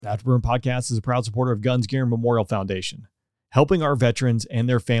The Afterburn Podcast is a proud supporter of Guns, Gear, and Memorial Foundation, helping our veterans and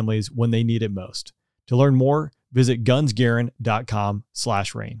their families when they need it most. To learn more, visit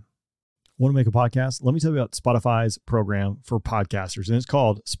gunsgarin.com/rain. Want to make a podcast? Let me tell you about Spotify's program for podcasters, and it's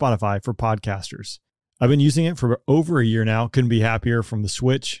called Spotify for Podcasters. I've been using it for over a year now. Couldn't be happier from the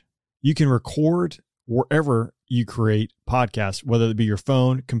switch. You can record wherever you create podcasts, whether it be your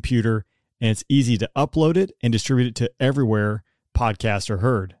phone, computer, and it's easy to upload it and distribute it to everywhere podcasts are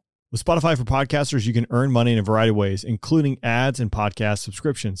heard. With Spotify for Podcasters, you can earn money in a variety of ways, including ads and podcast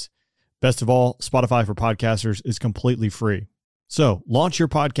subscriptions. Best of all, Spotify for Podcasters is completely free. So launch your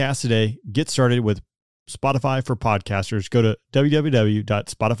podcast today. Get started with Spotify for Podcasters. Go to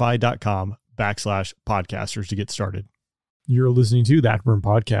www.spotify.com/podcasters to get started. You're listening to the Afterburn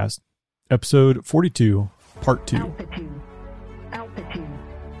Podcast, episode 42, part 2. Altitude.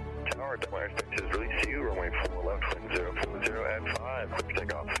 Tower, Delaware Station is release you, runway 4 left, wind 040 at 5, clear for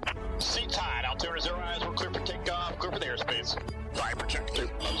takeoff. Seat tied, Altimeter 0 eyes, we're clear for takeoff, clear for the airspace. Viper check 2.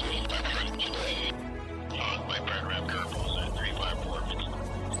 My brand ramp curve was at 354.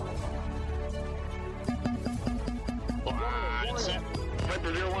 Line set.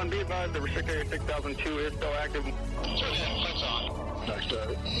 Viper 01, be advised, the restrict area 6002 is still active. Lights on. Next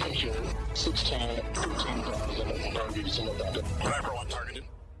picture 16, 15,000. Viper 1 targeted.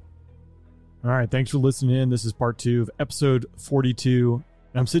 All right, thanks for listening in. This is part 2 of episode 42.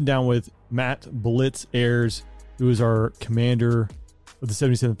 And I'm sitting down with Matt Blitz Ayres, who is our commander of the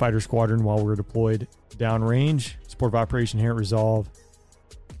 77th Fighter Squadron while we were deployed downrange, support of Operation Inherent Resolve.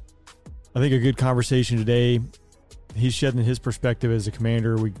 I think a good conversation today. He's shedding his perspective as a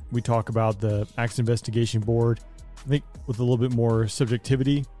commander. We talk about the Accident Investigation Board, I think with a little bit more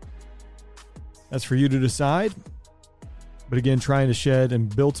subjectivity. That's for you to decide. But again, trying to shed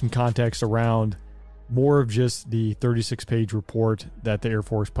and build some context around more of just the 36-page report that the Air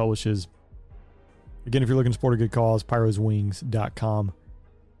Force publishes. Again, if you're looking to support a good cause, pyroswings.com.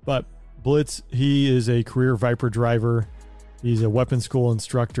 But Blitz, he is a career Viper driver. He's a weapons school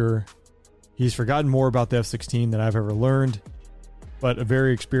instructor. He's forgotten more about the F-16 than I've ever learned, but a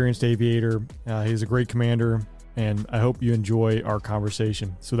very experienced aviator. He's a great commander, and I hope you enjoy our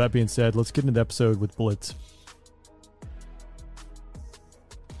conversation. So that being said, let's get into the episode with Blitz.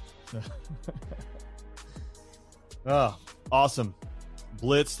 Oh, awesome.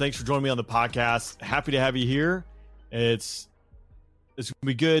 Blitz, thanks for joining me on the podcast. Happy to have you here. It's going to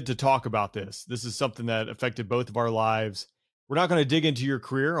be good to talk about this. This is something that affected both of our lives. We're not going to dig into your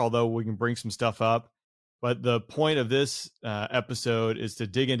career, although we can bring some stuff up. But the point of this episode is to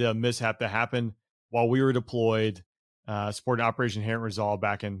dig into a mishap that happened while we were deployed, supporting Operation Inherent Resolve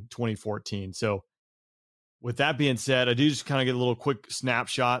back in 2014. So with that being said, I do just kind of get a little quick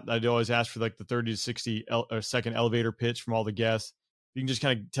snapshot. I do always ask for like the 30 to 60 second elevator pitch from all the guests. You can just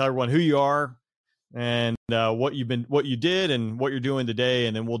kind of tell everyone who you are and what you did and what you're doing today,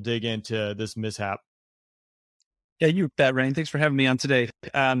 and then we'll dig into this mishap. Yeah, you bet, Rain. Thanks for having me on today.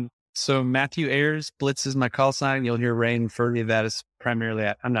 So Matthew Ayres, Blitz is my call sign. You'll hear Rain refer to that as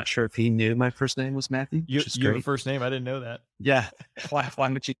primarily, I'm not sure if he knew my first name was Matthew. You have a first name? I didn't know that. Yeah. Why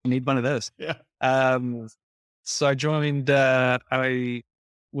would you need one of those? Yeah. So I joined, I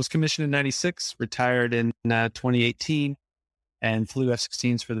was commissioned in 96, retired in 2018, and flew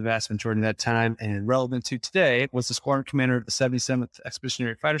F-16s for the vast majority of that time. And relevant to today was the squadron commander of the 77th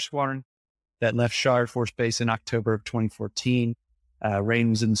Expeditionary Fighter Squadron that left Shaw Air Force Base in October of 2014. Rain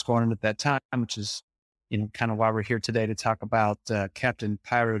was in the squadron at that time, which is, kind of why we're here today to talk about Captain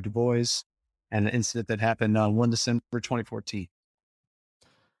Pyro Du Bois and the incident that happened on 1 December 2014.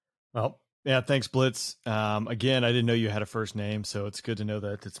 Well, yeah, thanks, Blitz. Again, I didn't know you had a first name, so it's good to know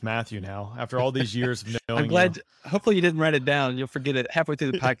that it's Matthew now. After all these years of knowing I'm glad. Hopefully you didn't write it down. You'll forget it. Halfway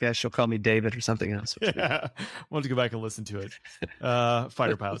through the podcast, you'll call me David or something else. Yeah, I want to go back and listen to it.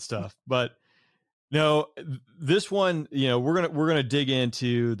 Fighter pilot stuff. But no, this one, we're gonna dig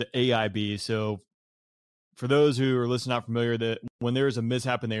into the AIB. So for those who are listening, not familiar, that when there is a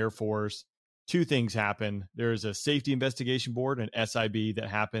mishap in the Air Force, two things happen. There's a Safety Investigation Board, an SIB, that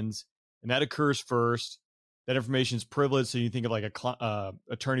happens. And that occurs first. That information is privileged. So you think of like a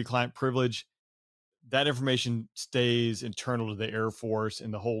attorney-client privilege. That information stays internal to the Air Force.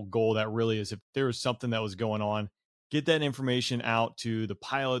 And the whole goal that really is, if there was something that was going on, get that information out to the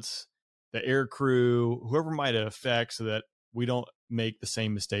pilots, the air crew, whoever might it affect, so that we don't make the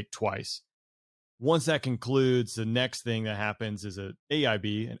same mistake twice. Once that concludes, the next thing that happens is an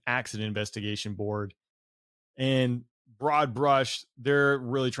AIB, an Accident Investigation Board. And broad brush, they're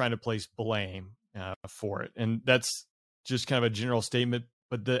really trying to place blame for it. And that's just kind of a general statement,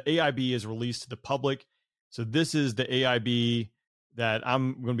 but the AIB is released to the public. So this is the AIB that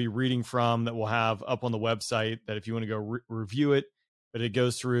I'm going to be reading from that we'll have up on the website that if you want to go review it, but it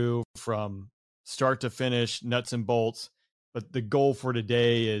goes through from start to finish, nuts and bolts. But the goal for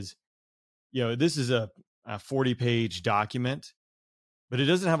today is, this is a 40-page document, but it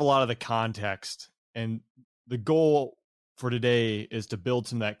doesn't have a lot of the context. And the goal for today is to build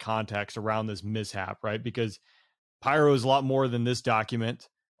some of that context around this mishap, right? Because Pyro is a lot more than this document.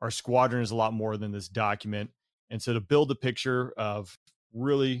 Our squadron is a lot more than this document. And so to build a picture of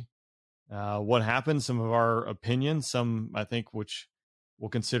really what happened, some of our opinions, some I think which we'll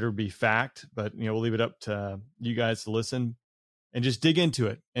consider be fact, but we'll leave it up to you guys to listen and just dig into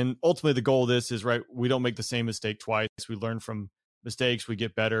it. And ultimately the goal of this is, right, we don't make the same mistake twice. We learn from mistakes, we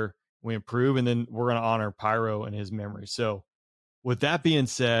get better, we improve, and then we're going to honor Pyro and his memory. So with that being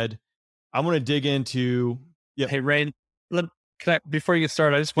said, I'm going to dig into... Yeah. Hey, Ray, before you get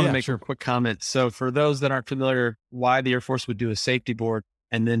started, I just want to make a quick comment. So for those that aren't familiar, why the Air Force would do a safety board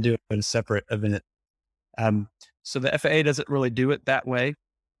and then do it in a separate event. So the FAA doesn't really do it that way.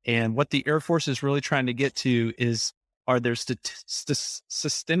 And what the Air Force is really trying to get to is, are there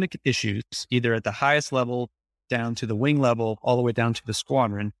systemic issues, either at the highest level down to the wing level, all the way down to the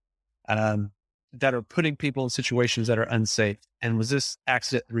squadron, that are putting people in situations that are unsafe? And was this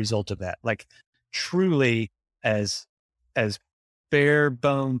accident the result of that? Like truly as bare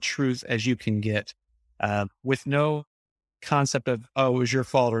bone truth as you can get, with no concept of, oh, it was your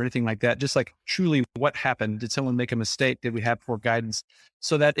fault or anything like that. Just like truly what happened. Did someone make a mistake? Did we have poor guidance?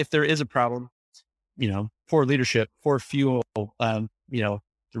 So that if there is a problem, poor leadership, poor fuel, the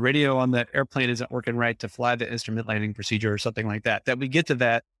radio on the airplane isn't working right to fly the instrument landing procedure or something like that, that we get to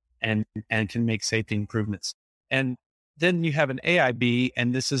that and can make safety improvements. And then you have an AIB,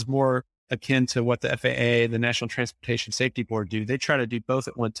 and this is more akin to what the FAA, the National Transportation Safety Board, do. They try to do both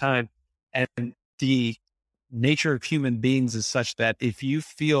at one time. And the nature of human beings is such that if you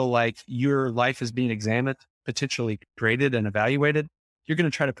feel like your life is being examined, potentially graded and evaluated, you're going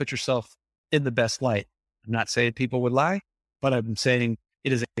to try to put yourself in the best light. I'm not saying people would lie, but I'm saying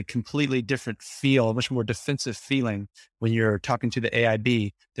it is a completely different feel, a much more defensive feeling when you're talking to the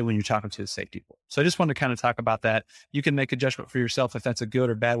AIB than when you're talking to the safety board. So I just want to kind of talk about that. You can make a judgment for yourself if that's a good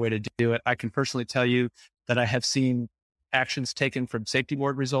or bad way to do it. I can personally tell you that I have seen actions taken from safety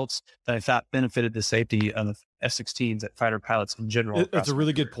board results that I thought benefited the safety of F-16s at fighter pilots in general. That's a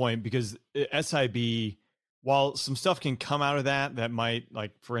really good point, because SIB, while some stuff can come out of that might,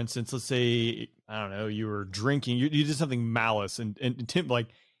 like, for instance, let's say, I don't know, you were drinking, you did something malice and like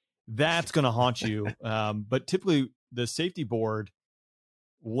that's going to haunt you. But typically the safety board,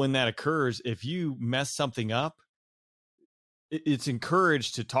 when that occurs, if you mess something up, it's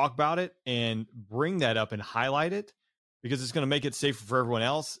encouraged to talk about it and bring that up and highlight it, because it's going to make it safer for everyone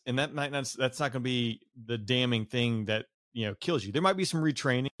else. And that's not going to be the damning thing that, kills you. There might be some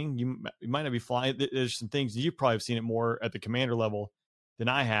retraining. You might not be flying. There's some things you probably have seen it more at the commander level than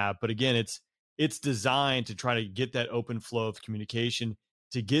I have. But again, it's designed to try to get that open flow of communication,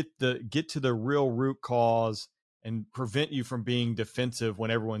 to get to the real root cause and prevent you from being defensive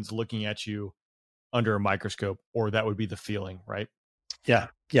when everyone's looking at you under a microscope, or that would be the feeling, right? Yeah.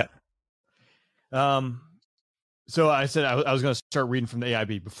 Yeah. So I said I was going to start reading from the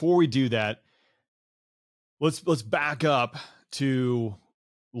AIB. Before we do that, let's back up to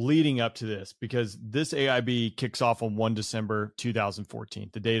leading up to this, because this AIB kicks off on 1 December 2014,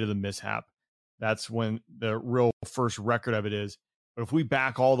 the date of the mishap. That's when the real first record of it is. But if we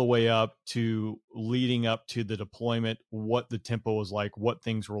back all the way up to leading up to the deployment, what the tempo was like, what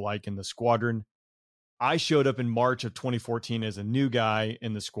things were like in the squadron. I showed up in March of 2014 as a new guy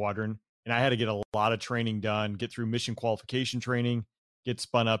in the squadron, and I had to get a lot of training done, get through mission qualification training, get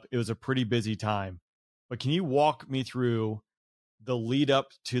spun up. It was a pretty busy time. But can you walk me through the lead up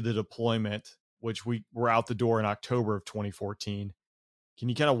to the deployment, which we were out the door in October of 2014? Can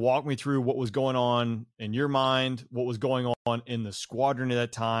you kind of walk me through what was going on in your mind, what was going on in the squadron at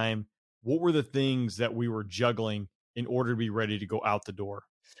that time? What were the things that we were juggling in order to be ready to go out the door?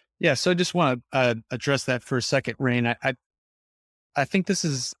 Yeah, so I just want to address that for a second, Rain. I think this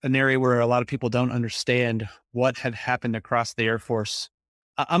is an area where a lot of people don't understand what had happened across the Air Force.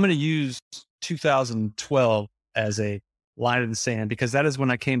 I'm going to use 2012 as a line in the sand, because that is when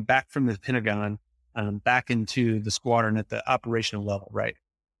I came back from the Pentagon, back into the squadron at the operational level, right?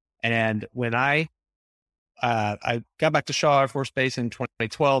 And when I got back to Shaw Air Force Base in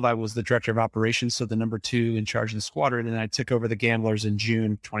 2012, I was the director of operations, so the number 2 in charge of the squadron, and I took over the Gamblers in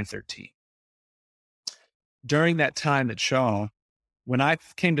June 2013. During that time at Shaw, when I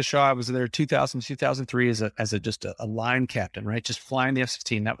came to Shaw, I was there 2000, 2003 as just a line captain, right? Just flying the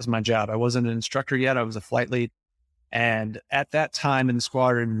F-16. That was my job. I wasn't an instructor yet. I was a flight lead. And at that time in the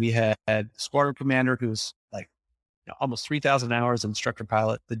squadron, we had squadron commander who was like almost 3,000 hours instructor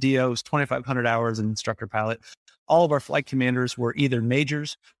pilot. The DO was 2,500 hours in instructor pilot. All of our flight commanders were either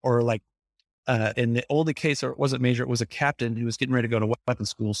majors or like, in the older case, or it wasn't major, it was a captain who was getting ready to go to weapons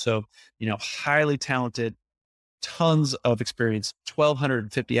school. So, highly talented, tons of experience,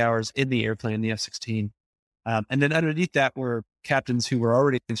 1,250 hours in the airplane, the F-16. And then underneath that were captains who were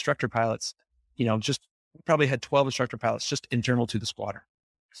already instructor pilots, just probably had 12 instructor pilots just internal to the squadron.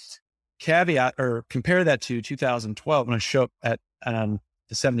 Caveat, or compare that to 2012 when I showed up at the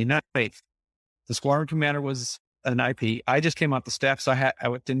 79th. The squadron commander was an IP. I just came off the staff, so I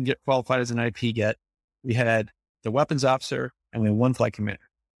didn't get qualified as an IP yet. We had the weapons officer and we had one flight commander,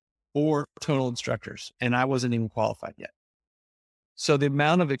 4 total instructors, and I wasn't even qualified yet. So the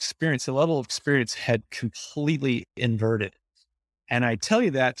amount of experience, the level of experience had completely inverted. And I tell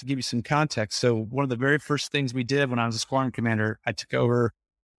you that to give you some context. So one of the very first things we did when I was a squadron commander, I took over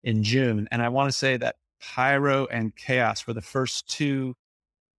in June. And I want to say that Pyro and Chaos were the first two.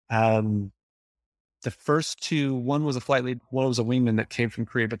 One was a flight lead, one was a wingman that came from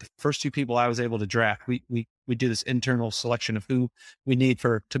Korea. But the first 2 people I was able to draft, we do this internal selection of who we need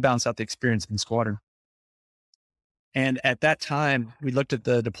to balance out the experience in the squadron. And at that time, we looked at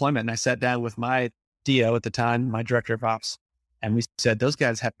the deployment, and I sat down with my DO at the time, my director of ops, and we said, those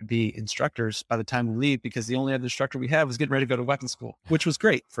guys have to be instructors by the time we leave, because the only other instructor we have was getting ready to go to weapons school, which was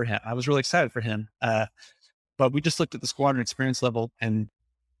great for him. I was really excited for him. But we just looked at the squadron experience level, and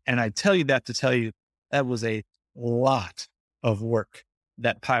I tell you that to tell you that was a lot of work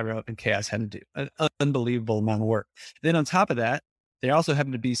that Pyro and Chaos had to do, an unbelievable amount of work. Then on top of that, they also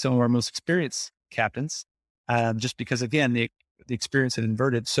happened to be some of our most experienced captains, just because, again, the experience had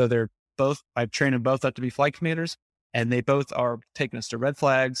inverted. So I've trained them both up to be flight commanders, and they both are taking us to red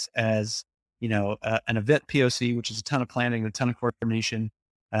flags as, an event POC, which is a ton of planning, a ton of coordination.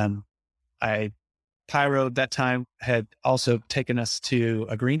 Pyro at that time had also taken us to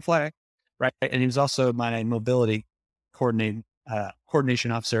a green flag, right? And he was also my mobility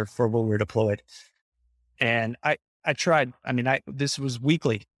coordination officer for when we were deployed. And I tried, this was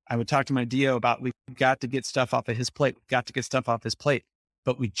weekly. I would talk to my DO about, we've got to get stuff off of his plate.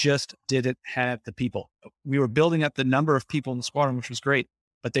 But we just didn't have the people. We were building up the number of people in the squadron, which was great,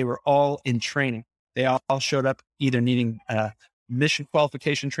 but they were all in training. They all showed up either needing mission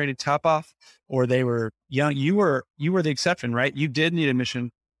qualification training top off, or they were young. You were the exception, right? You did need a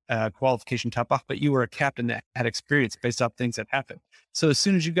mission qualification top off, but you were a captain that had experience based off things that happened. So as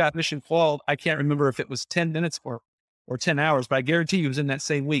soon as you got mission qualified, I can't remember if it was 10 minutes or 10 hours, but I guarantee you it was in that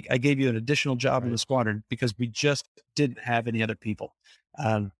same week, I gave you an additional job in the squadron because we just didn't have any other people.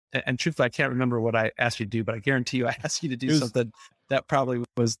 And truthfully, I can't remember what I asked you to do, but I guarantee you I asked you to do something that probably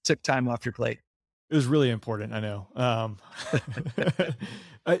took time off your plate. It was really important. I know.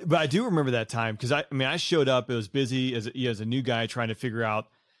 But I do remember that time because I showed up, it was busy as a new guy trying to figure out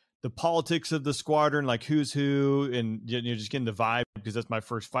the politics of the squadron, like who's who, and just getting the vibe, because that's my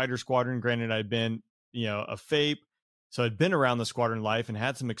first fighter squadron. Granted, I'd been, a FAPE, so I'd been around the squadron life and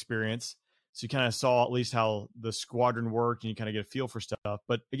had some experience. So you kind of saw at least how the squadron worked, and you kind of get a feel for stuff.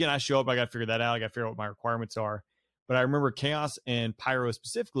 But again, I show up, I got to figure that out. I got to figure out what my requirements are. But I remember Chaos and Pyro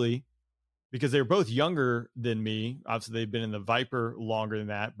specifically, because they were both younger than me. Obviously, they've been in the Viper longer than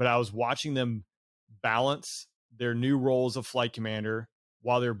that. But I was watching them balance their new roles of flight commander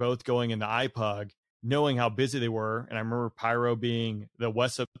while they were both going in the IPUG, knowing how busy they were. And I remember Pyro being the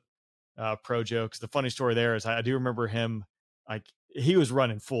Wessup Projo, because the funny story there is I do remember him, like, he was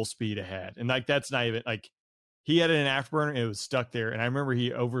running full speed ahead. And like, that's not even like, he had an afterburner and it was stuck there. And I remember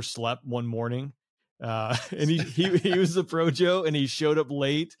he overslept one morning, and he was the Projo and he showed up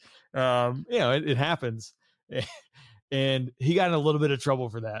late. It happens. And he got in a little bit of trouble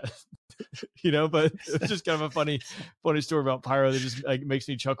for that, but it's just kind of a funny story about Pyro that just like makes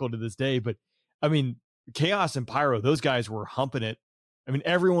me chuckle to this day. But Chaos and Pyro, those guys were humping it.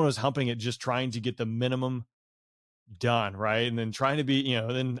 Everyone was humping it, just trying to get the minimum done, right? And then trying to be,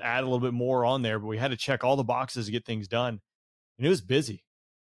 then add a little bit more on there, but we had to check all the boxes to get things done. And it was busy.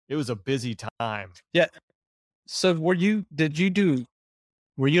 It was a busy time. Yeah. So were you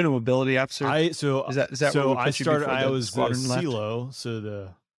a mobility officer? Is that so I started, I was the left? CELO, so the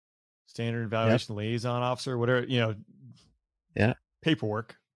standard evaluation liaison officer, whatever,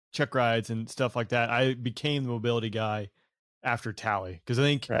 paperwork, check rides and stuff like that. I became the mobility guy after Tally, because I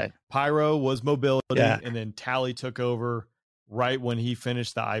think Pyro was mobility, and then Tally took over right when he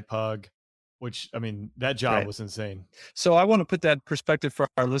finished the IPUG, which, that job was insane. So I want to put that in perspective for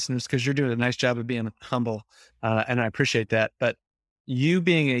our listeners, because you're doing a nice job of being humble, and I appreciate that. But you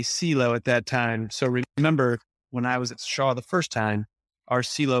being a CELO at that time, so remember, when I was at Shaw the first time, our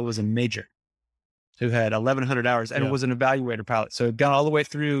CLO was a major who had 1,100 hours and was an evaluator pilot. So it got all the way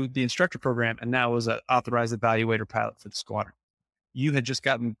through the instructor program and now was an authorized evaluator pilot for the squadron. You had just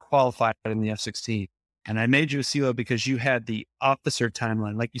gotten qualified in the F-16. And I made you a CLO because you had the officer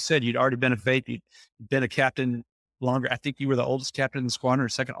timeline. Like you said, you'd already been a VAP, you'd been a captain longer. I think you were the oldest captain in the squadron or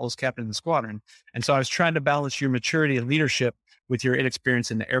second oldest captain in the squadron. And so I was trying to balance your maturity and leadership with your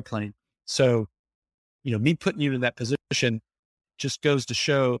inexperience in the airplane. So, me putting you in that position just goes to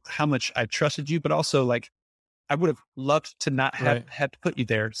show how much I trusted you, but also like I would have loved to not have had to put you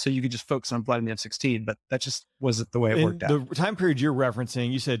there so you could just focus on flying the F-16, but that just wasn't the way it worked out. The time period you're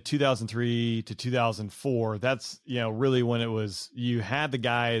referencing, you said 2003 to 2004. That's, really when it was, you had the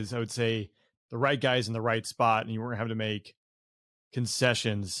guys, I would say the right guys in the right spot, and you weren't having to make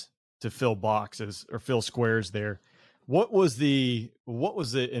concessions to fill boxes or fill squares there. What was the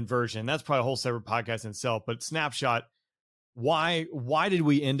inversion? That's probably a whole separate podcast in itself, but snapshot, why did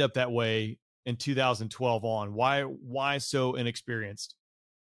we end up that way in 2012 on? Why so inexperienced?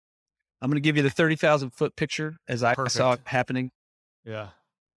 I'm going to give you the 30,000 foot picture as I saw it happening. Yeah.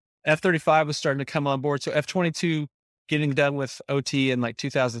 F-35 was starting to come on board. So F-22 getting done with OT in like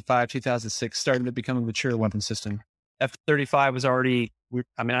 2005, 2006, starting to become a mature weapon system. F-35 was already,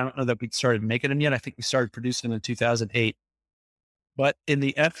 I don't know that we started making them yet. I think we started producing them in 2008. But in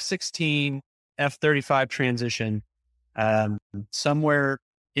the F-16, F-35 transition, somewhere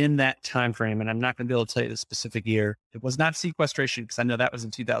in that time frame, and I'm not going to be able to tell you the specific year, it was not sequestration because I know that was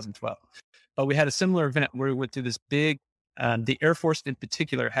in 2012. But we had a similar event where we went through this big, the Air Force in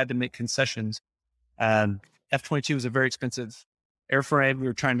particular had to make concessions. F-22 was a very expensive airframe. We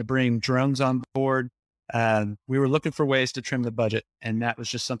were trying to bring drones on board. We were looking for ways to trim the budget, and that was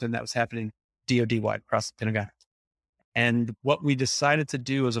just something that was happening DoD-wide across the Pentagon. And what we decided to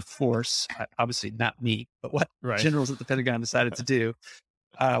do as a force, obviously not me, but what generals at the Pentagon decided to do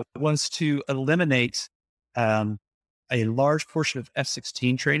was to eliminate a large portion of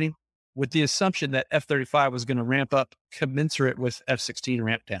F-16 training with the assumption that F-35 was going to ramp up commensurate with F-16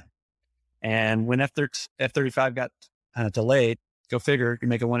 ramp down. And when F-35 got delayed, go figure, you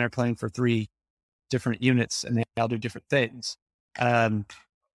make a one airplane for 3 different units and they all do different things.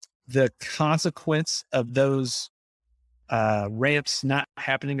 The consequence of those ramps not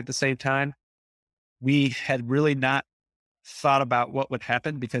happening at the same time, we had really not thought about what would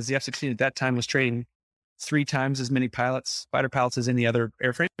happen because the F-16 at that time was training 3 times as many fighter pilots as any other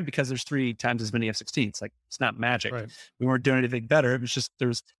airframe because there's 3 times as many F-16s. Like, it's not magic. Right. We weren't doing anything better. It was just,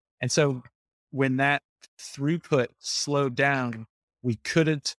 and so when that throughput slowed down, we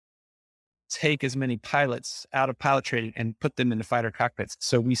couldn't take as many pilots out of pilot training and put them into fighter cockpits.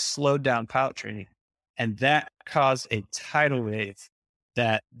 So we slowed down pilot training, and that caused a tidal wave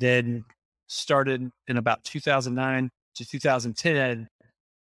that then started in about 2009 to 2010.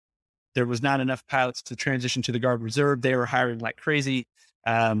 There was not enough pilots to transition to the Guard Reserve. They were hiring like crazy.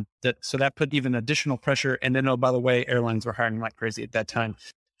 So that put even additional pressure. And then, oh, by the way, airlines were hiring like crazy at that time.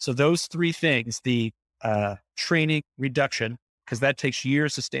 So those 3 things, the training reduction, because that takes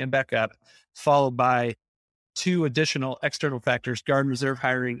years to stand back up, followed by 2 additional external factors, Guard and Reserve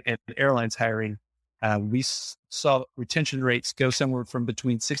hiring and airlines hiring. We saw retention rates go somewhere from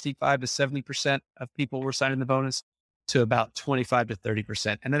between 65 to 70% of people were signing the bonus to about 25 to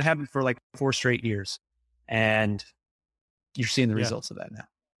 30%. And that happened for like 4 straight years. And you're seeing the results of that now.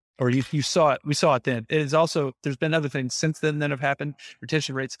 Or you saw it, we saw it then. It is also, there's been other things since then that have happened.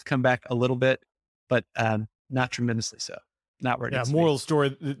 Retention rates have come back a little bit, but not tremendously so. Not where it needs to be. Moral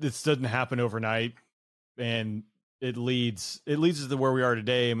story, this doesn't happen overnight. And it leads us to where we are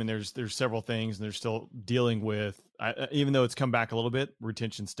today. I mean, there's several things, and they're still dealing with, even though it's come back a little bit,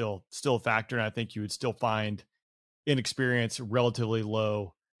 retention's still a factor. And I think you would still find inexperience relatively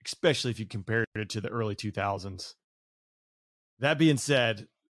low, especially if you compared it to the early 2000s. That being said,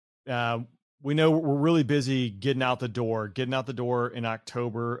 we know we're really busy getting out the door in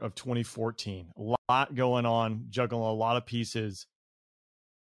October of 2014. A lot going on, juggling a lot of pieces.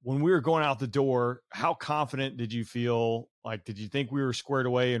 When we were going out the door, how confident did you feel? Like, did you think we were squared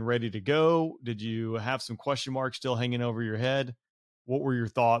away and ready to go? Did you have some question marks still hanging over your head? What were your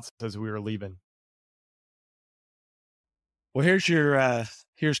thoughts as we were leaving? Well,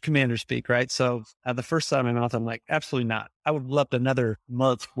 here's commander speak, right? So the first time in my mouth, I'm like, absolutely not. I would have loved another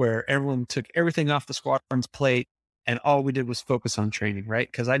month where everyone took everything off the squadron's plate and all we did was focus on training,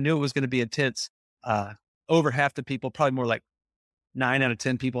 right? Because I knew it was going to be intense. Over half the people, probably more like 9 out of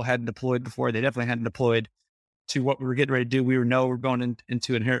 10 people hadn't deployed before. They definitely hadn't deployed to what we were getting ready to do. We're going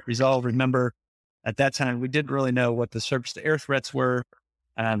into Inherent Resolve. Remember, at that time, we didn't really know what the surface to air threats were.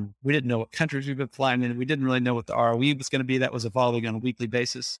 We didn't know what countries we've been flying in. We didn't really know what the ROE was going to be. That was evolving on a weekly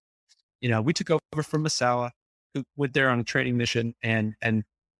basis. We took over from Masawa, who went there on a training mission. And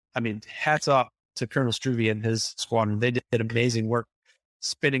I mean, hats off to Colonel Struve and his squadron. They did amazing work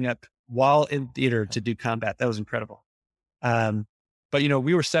spinning up while in theater to do combat. That was incredible. But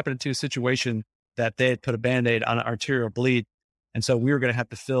we were stepping into a situation that they had put a Band-Aid on an arterial bleed. And so we were going to have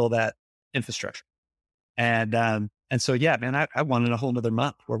to fill that infrastructure. And so, yeah, man, I wanted a whole nother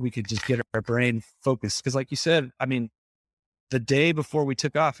month where we could just get our brain focused. Cause like you said, I mean, the day before we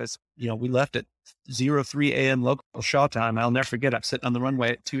took off, we left at 03 a.m. local Shaw time. I'll never forget. I'm sitting on the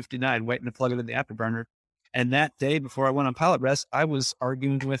runway at 2:59 waiting to plug it in the afterburner. And that day before I went on pilot rest, I was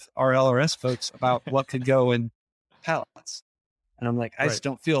arguing with our LRS folks about what could go in pallets. And I'm like, I just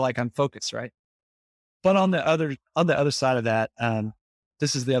don't feel like I'm focused. Right. But on the other side of that,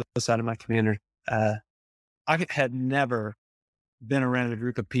 this is the other side of my commander. I had never been around a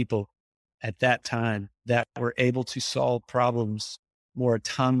group of people at that time that were able to solve problems more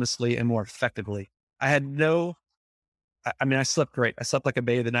autonomously and more effectively. I slept great. I slept like a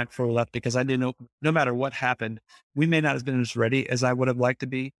baby the night before we left because I knew no matter what happened, we may not have been as ready as I would have liked to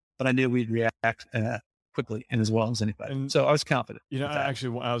be, but I knew we'd react quickly and as well as anybody. And so I was confident.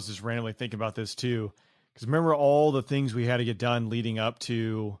 Actually, I was just randomly thinking about this too, because remember all the things we had to get done leading up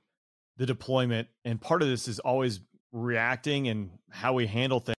to the deployment. And part of this is always reacting and how we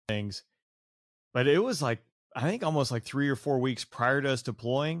handle things. But it was like, I think almost like 3 or 4 weeks prior to us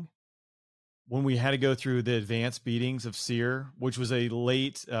deploying when we had to go through the advanced beatings of SEER, which was a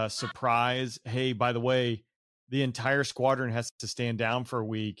late surprise. Hey, by the way, the entire squadron has to stand down for a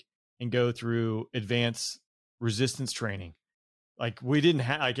week and go through advanced resistance training. Like we didn't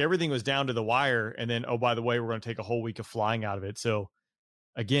have, like everything was down to the wire. And then, oh, by the way, we're going to take a whole week of flying out of it. So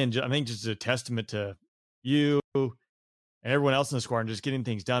again, I think just a testament to you and everyone else in the squadron just getting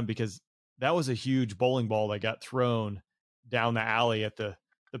things done, because that was a huge bowling ball that got thrown down the alley at the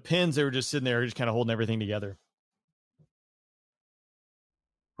pins. They were just sitting there, just kind of holding everything together.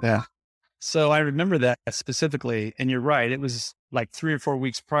 Yeah. So I remember that specifically, and you're right. It was like 3 or 4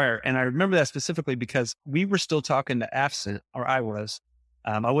 weeks prior. And I remember that specifically because we were still talking to AFSENT, or I was.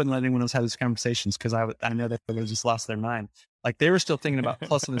 I wouldn't let anyone else have these conversations because I know that they would have just lost their mind. Like they were still thinking about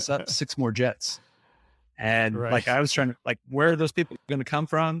plussing us up 6 more jets. And like I was trying to, like, where are those people going to come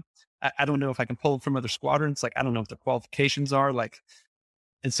from? I don't know if I can pull them from other squadrons. Like, I don't know what their qualifications are. Like,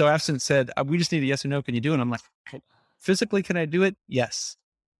 and so AFSENT said, we just need a yes or no. Can you do it? And I'm like, physically, can I do it? Yes.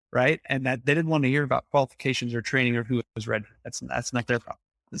 Right. And that they didn't want to hear about qualifications or training or who was ready. That's not their problem.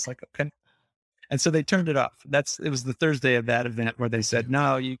 It's like, okay. And so they turned it off. It was the Thursday of that event where they said,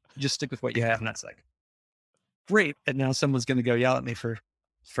 no, you just stick with what you have. And that's like, great. And now someone's going to go yell at me for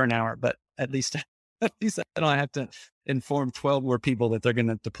an hour, but at least I don't have to inform 12 more people that they're going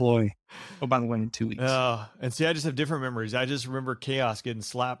to deploy. Oh, by the way, in 2 weeks. And see, I just have different memories. I just remember Chaos getting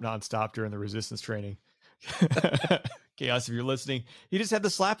slapped nonstop during the resistance training. Chaos, if you're listening, he just had the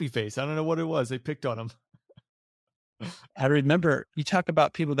slappy face. I don't know what it was. They picked on him. I remember you talk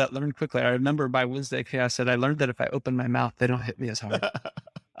about people that learn quickly. I remember by Wednesday, Chaos said, I learned that if I open my mouth, they don't hit me as hard.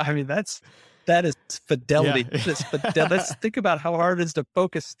 I mean, that is fidelity. Yeah. Let's think about how hard it is to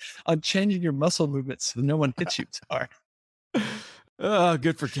focus on changing your muscle movements so no one hits you as hard. Oh,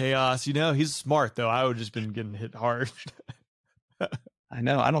 good for Chaos. He's smart though. I would have just been getting hit hard. I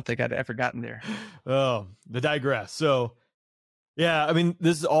know. I don't think I'd ever gotten there. Oh, the digress. So yeah, I mean,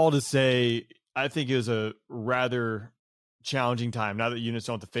 this is all to say, I think it was a rather challenging time. Now that units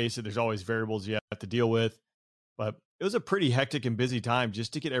don't have to face it, there's always variables you have to deal with, but it was a pretty hectic and busy time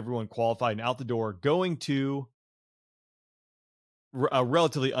just to get everyone qualified and out the door, going to a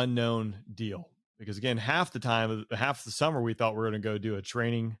relatively unknown deal. Because again, half the summer, we thought we were going to go do a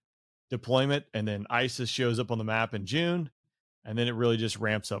training deployment, and then ISIS shows up on the map in June, and then it really just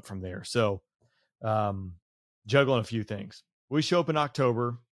ramps up from there. So juggling a few things. We show up in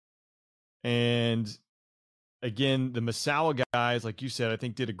October, and again, the Masawa guys, like you said, I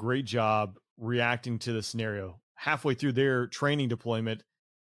think did a great job reacting to the scenario. Halfway through their training deployment,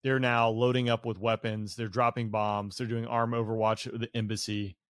 they're now loading up with weapons. They're dropping bombs. They're doing arm overwatch at the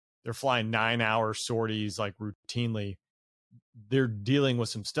embassy. They're flying 9-hour sorties like routinely. They're dealing with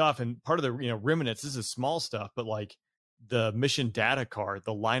some stuff. And part of the, remnants, this is small stuff, but like the mission data card,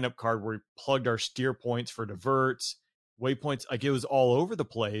 the lineup card where we plugged our steer points for diverts, waypoints, like it was all over the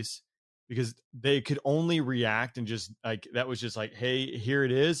place because they could only react and just like, that was just like, hey, here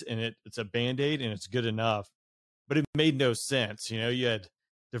it is. And it's a Band-Aid and it's good enough, but it made no sense. You had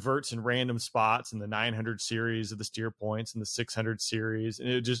diverts in random spots in the 900 series of the steer points and the 600 series. And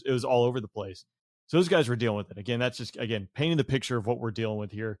it was all over the place. So those guys were dealing with it. Again, that's just, again, painting the picture of what we're dealing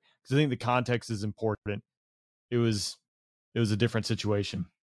with here, because I think the context is important. It was a different situation.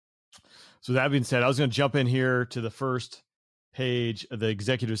 So that being said, I was going to jump in here to the first page of the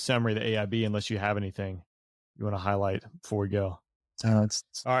executive summary of the AIB, unless you have anything you want to highlight before we go. All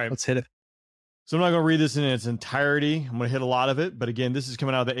right. Let's hit it. So I'm not going to read this in its entirety. I'm going to hit a lot of it. But again, this is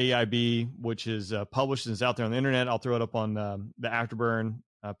coming out of the AIB, which is published and is out there on the internet. I'll throw it up on the Afterburn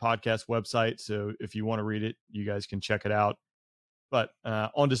podcast website. So if you want to read it, you guys can check it out. But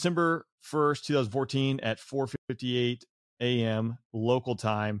on December 1st, 2014 at 4:58 a.m. local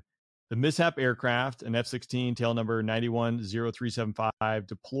time, the mishap aircraft, an F-16 tail number 910375,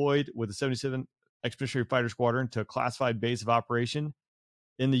 deployed with the 77th Expeditionary Fighter Squadron to a classified base of operation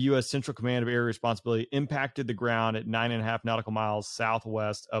in the U.S. Central Command of Area Responsibility, impacted the ground at 9.5 nautical miles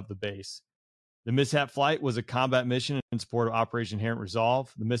southwest of the base. The mishap flight was a combat mission in support of Operation Inherent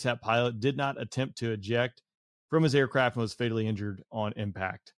Resolve. The mishap pilot did not attempt to eject from his aircraft and was fatally injured on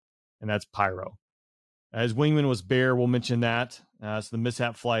impact. And that's Pyro. His wingman was Bear. We'll mention that. So the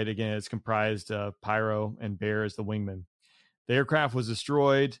mishap flight, again, is comprised of Pyro and Bear as the wingman. The aircraft was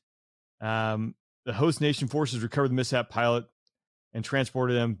destroyed. The host nation forces recovered the mishap pilot and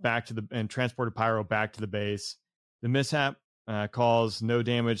transported Pyro back to the base. The mishap caused no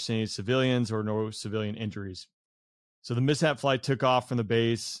damage to any civilians or no civilian injuries. So the mishap flight took off from the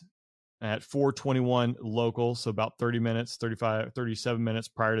base at 4:21 local, so about 37 minutes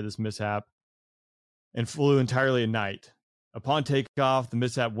prior to this mishap, and flew entirely at night. Upon takeoff, the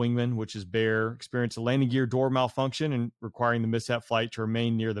mishap wingman, which is Bear, experienced a landing gear door malfunction and requiring the mishap flight to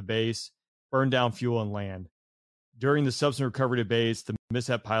remain near the base, burn down fuel, and land. During the subsequent recovery to base, the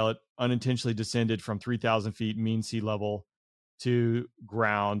mishap pilot unintentionally descended from 3,000 feet mean sea level to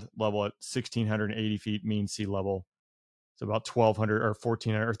ground level at 1,680 feet mean sea level. So about 1,200 or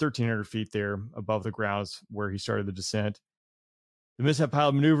 1,400 or 1,300 feet there above the ground is where he started the descent. The mishap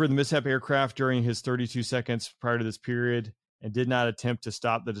pilot maneuvered the mishap aircraft during his 32 seconds prior to this period and did not attempt to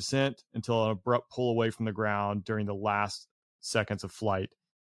stop the descent until an abrupt pull away from the ground during the last seconds of flight.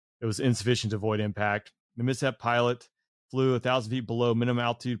 It was insufficient to avoid impact. The mishap pilot flew 1,000 feet below minimum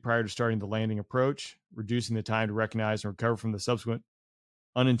altitude prior to starting the landing approach, reducing the time to recognize and recover from the subsequent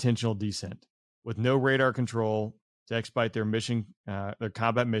unintentional descent. With no radar control to expedite their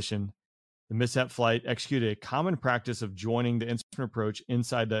combat mission, the mishap flight executed a common practice of joining the instrument approach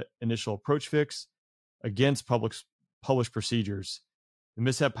inside the initial approach fix against published procedures. The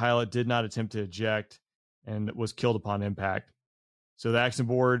mishap pilot did not attempt to eject and was killed upon impact. So the accident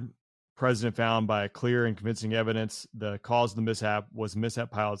board president found by clear and convincing evidence the cause of the mishap was the mishap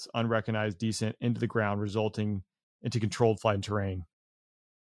pilot's unrecognized descent into the ground, resulting into controlled flight and terrain.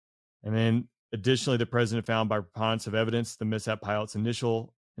 And then additionally, the president found by preponderance of evidence the mishap pilot's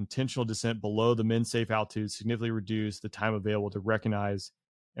initial intentional descent below the min-safe altitude significantly reduced the time available to recognize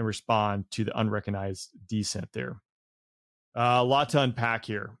and respond to the unrecognized descent there. A lot to unpack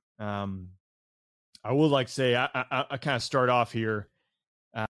here. I would like to say I kind of start off here.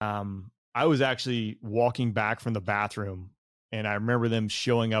 I was actually walking back from the bathroom, and I remember them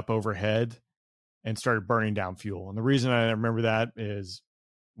showing up overhead and started burning down fuel. And the reason I remember that is,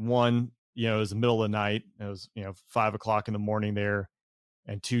 one, it was the middle of the night. It was 5 o'clock in the morning there,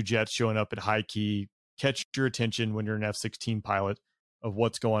 and two jets showing up at high key catch your attention when you're an F-16 pilot of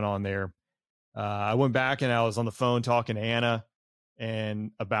what's going on there. I went back and I was on the phone talking to Anna,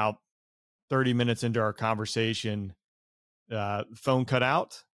 and about 30 minutes into our conversation, the phone cut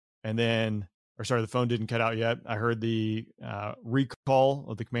out, and then, the phone didn't cut out yet. I heard the recall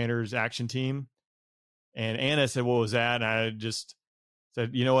of the commander's action team, and Anna said, "What was that?" And I just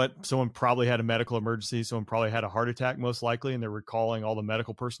said, "You know what? Someone probably had a medical emergency. Someone probably had a heart attack, most likely, and they're recalling all the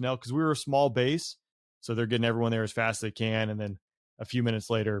medical personnel because we were a small base, so they're getting everyone there as fast as they can." And then a few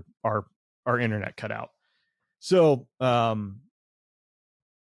minutes later, our internet cut out. So I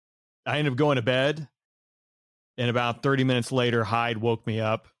ended up going to bed, and about 30 minutes later, Hyde woke me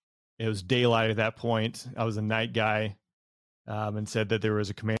up. It was daylight at that point. I was a night guy, and said that there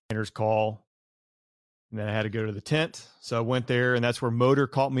was a commander's call, and then I had to go to the tent. So I went there, and that's where Motor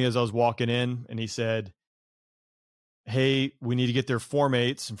caught me as I was walking in, and he said, "Hey, we need to get their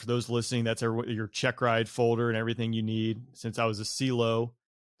formates." And for those listening, that's your check ride folder and everything you need. Since I was a CLO,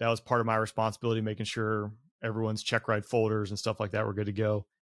 that was part of my responsibility, making sure everyone's check ride folders and stuff like that were good to go.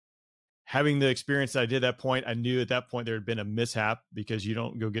 Having the experience that I did at that point, I knew at that point there had been a mishap because you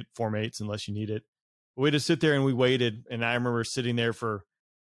don't go get formates unless you need it. We had to sit there and we waited. And I remember sitting there for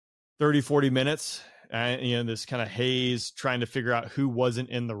 30, 40 minutes, and this kind of haze, trying to figure out who wasn't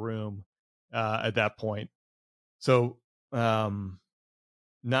in the room at that point. So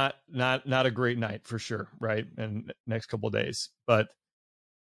not a great night for sure, right? And next couple of days, but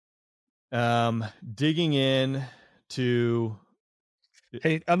digging in to.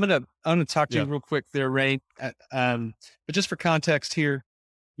 Hey, I'm gonna talk to you real quick there, Ray. But just for context here,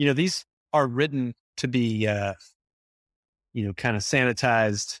 these are written to be kind of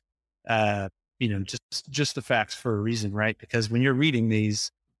sanitized, just the facts for a reason, right? Because when you're reading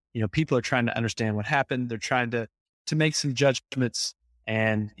these, people are trying to understand what happened. They're trying to make some judgments,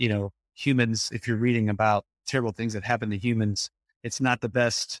 and humans, if you're reading about terrible things that happen to humans, it's not the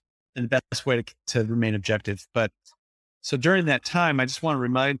best way to remain objective. But so during that time, I just want to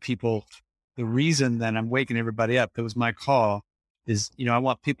remind people the reason that I'm waking everybody up. It was my call. Is I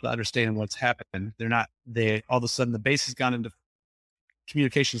want people to understand what's happened. They all of a sudden the base has gone into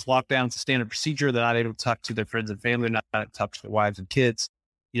communications lockdown. It's a standard procedure. They're not able to talk to their friends and family. They're not able to talk to their wives and kids.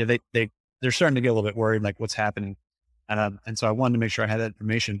 They're starting to get a little bit worried, like what's happening. And so I wanted to make sure I had that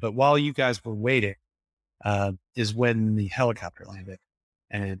information. But while you guys were waiting, is when the helicopter landed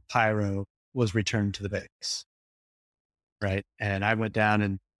and Pyro was returned to the base. Right. And I went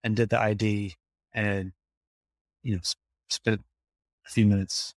down and did the ID and, spent a few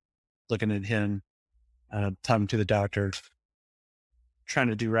minutes looking at him, talking to the doctor, trying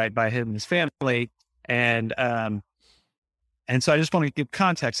to do right by him and his family. And so I just want to give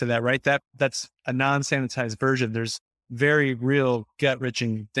context to that, right? That's a non-sanitized version. There's very real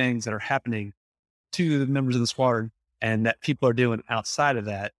gut-wrenching things that are happening to the members of the squadron and that people are doing outside of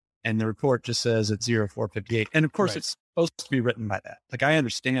that. And the report just says it's 0458. And of course, It's supposed to be written by that. Like, I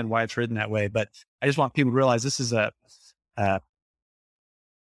understand why it's written that way, but I just want people to realize this is a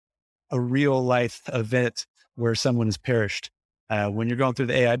real life event where someone has perished when you're going through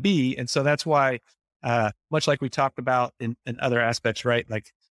the AIB. And so that's why, much like we talked about in other aspects, right?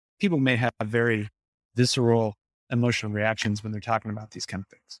 Like, people may have very visceral emotional reactions when they're talking about these kind of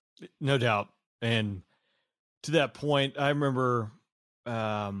things. No doubt. And to that point, I remember,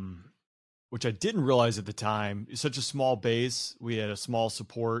 which I didn't realize at the time, such a small base. We had a small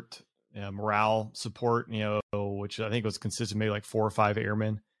support, morale support, which I think was consistent maybe like 4 or 5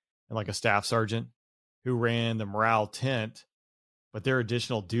 airmen and like a staff sergeant who ran the morale tent, but their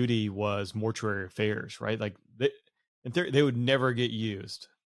additional duty was mortuary affairs, right? Like they would never get used,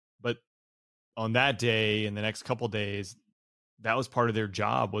 but on that day and the next couple of days, that was part of their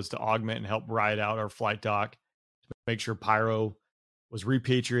job, was to augment and help ride out our flight dock, to make sure Pyro was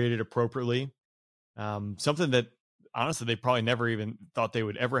repatriated appropriately. Something that honestly, they probably never even thought they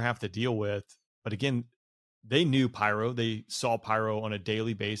would ever have to deal with. But again, they knew Pyro. They saw Pyro on a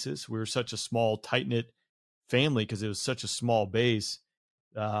daily basis. We were such a small, tight-knit family because it was such a small base.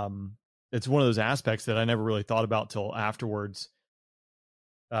 It's one of those aspects that I never really thought about till afterwards.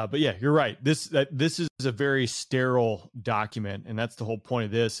 But yeah, you're right. This is a very sterile document, and that's the whole point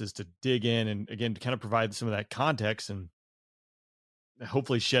of this, is to dig in and, again, to kind of provide some of that context and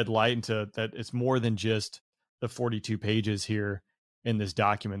hopefully shed light into that. It's more than just the 42 pages here in this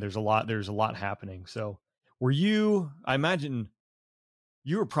document. There's a lot happening. So I imagine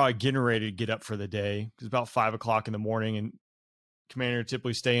you were probably getting ready to get up for the day. It's about 5 o'clock in the morning, and commander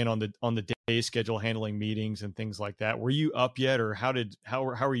typically staying on the day schedule, handling meetings and things like that. Were you up yet, or how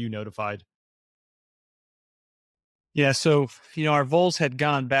were you notified? Yeah. So, our vols had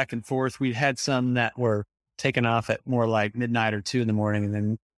gone back and forth. We had some that were taken off at more like midnight or 2 in the morning. And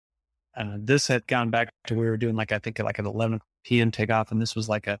then this had gone back to, we were doing I think like an 11 p.m. takeoff. And this was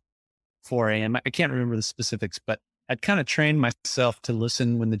like a 4 a.m. I can't remember the specifics, but I'd kind of trained myself to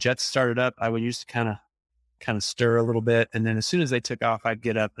listen when the jets started up. I would used to kind of stir a little bit. And then as soon as they took off, I'd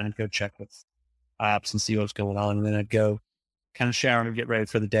get up and I'd go check with ops and see what was going on. And then I'd go kind of shower and get ready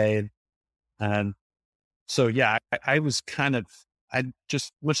for the day. And so, yeah, I was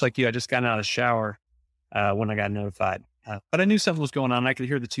much like you, I just got out of the shower when I got notified. But I knew something was going on. I could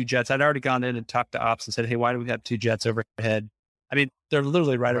hear the 2 jets. I'd already gone in and talked to ops and said, hey, why do we have 2 jets overhead? I mean, they're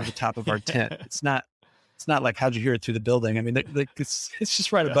literally right over the top of our tent. It's not like, how'd you hear it through the building? I mean, it's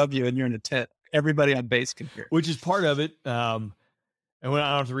just right above you and you're in a tent. Everybody on base can hear it. Which is part of it. And when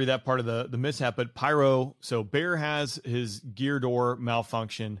I don't have to read that part of the mishap, but Pyro, so Bear has his gear door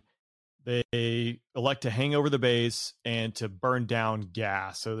malfunction. They elect to hang over the base and to burn down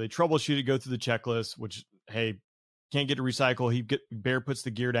gas. So they troubleshoot it, go through the checklist, which, hey, can't get to recycle. Bear puts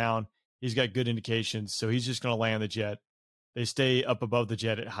the gear down. He's got good indications. So he's just going to land the jet. They stay up above the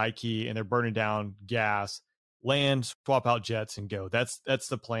jet at high key and they're burning down gas, land, swap out jets and go. That's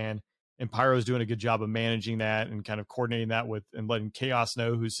the plan. And Pyro's doing a good job of managing that and kind of coordinating that with, and letting Chaos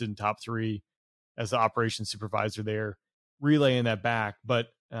know, who's sitting top 3 as the operations supervisor there, relaying that back. But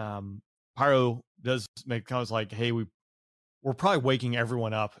Pyro does make comments like, hey, we're probably waking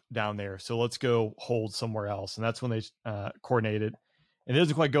everyone up down there. So let's go hold somewhere else. And that's when they coordinated. And it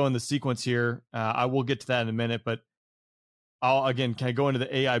doesn't quite go in the sequence here. I will get to that in a minute, but I'll, again, can I go into the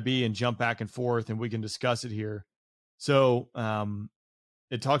AIB and jump back and forth and we can discuss it here. So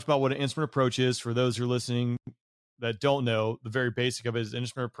it talks about what an instrument approach is. For those who are listening that don't know, the very basic of it is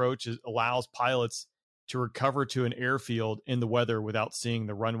instrument approach allows pilots to recover to an airfield in the weather without seeing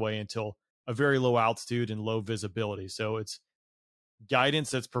the runway until a very low altitude and low visibility. So it's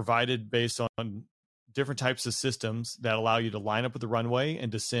guidance that's provided based on different types of systems that allow you to line up with the runway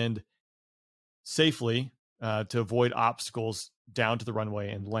and descend safely to avoid obstacles down to the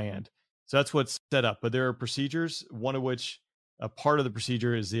runway and land. So that's what's set up. But there are procedures, one of which a part of the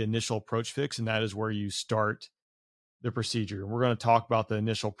procedure is the initial approach fix, and that is where you start the procedure. We're going to talk about the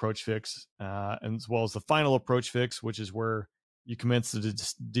initial approach fix as well as the final approach fix, which is where you commence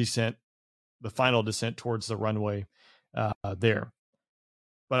the descent, the final descent towards the runway there.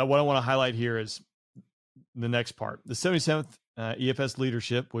 But what I want to highlight here is the next part. The 77th EFS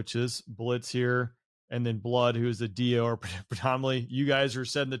leadership, which is Blitz here, and then Blood, who is the DO, or predominantly you guys are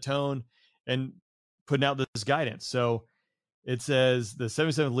setting the tone and putting out this guidance. So it says the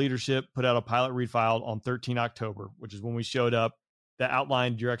 77th leadership put out a pilot read file on 13 October, which is when we showed up, that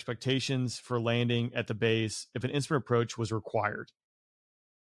outlined your expectations for landing at the base if an instrument approach was required.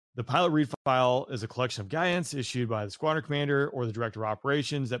 The pilot read file is a collection of guidance issued by the squadron commander or the director of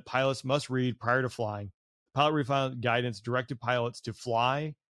operations that pilots must read prior to flying. The pilot read file guidance directed pilots to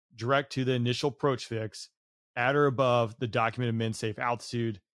fly direct to the initial approach fix at or above the documented min safe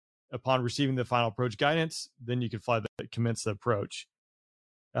altitude. Upon receiving the final approach guidance, then you can commence the approach.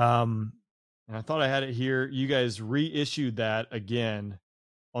 And I thought I had it here. You guys reissued that again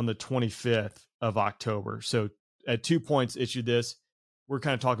on the 25th of October. So at 2 points issued this. We're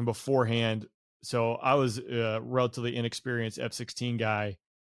kind of talking beforehand. So I was a relatively inexperienced F-16 guy.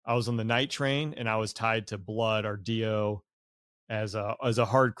 I was on the night train and I was tied to Blood, our DO, as a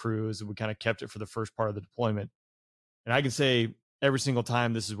hard crew, as we kind of kept it for the first part of the deployment. And I can say every single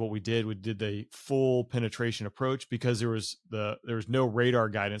time this is what we did. We did the full penetration approach because there was no radar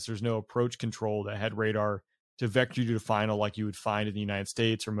guidance. There's no approach control that had radar to vector you to the final like you would find in the United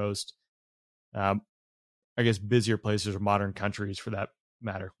States or most, I guess, busier places or modern countries for that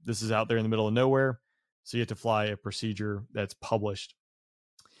matter. This is out there in the middle of nowhere. So you have to fly a procedure that's published.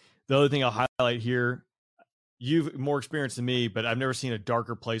 The other thing I'll highlight here, you've more experience than me, but I've never seen a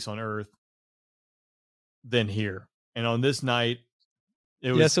darker place on Earth than here. And on this night,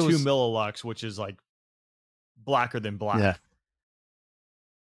 it was 2 millilux, which is like blacker than black. Yeah.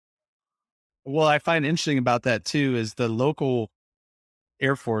 Well, I find interesting about that too is the local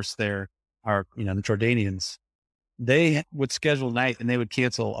Air Force there are, the Jordanians. They would schedule night and they would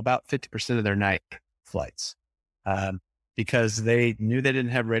cancel about 50% of their night flights because they knew they didn't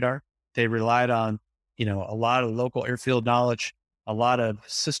have radar. They relied on, a lot of local airfield knowledge, a lot of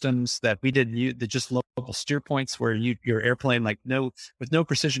systems that we didn't use, that just local steer points where your airplane, with no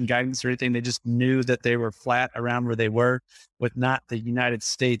precision guidance or anything, they just knew that they were flat around where they were, with not the United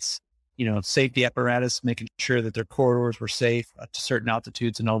States, safety apparatus, making sure that their corridors were safe to certain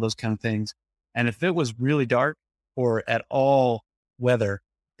altitudes and all those kind of things. And if it was really dark or at all weather,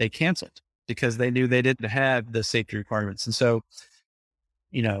 they canceled because they knew they didn't have the safety requirements. And so,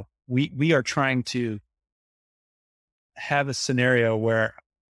 we are trying to have a scenario where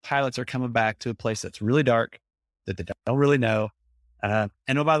pilots are coming back to a place that's really dark, that they don't really know. And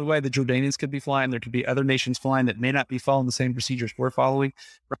oh, by the way, the Jordanians could be flying. There could be other nations flying that may not be following the same procedures we're following,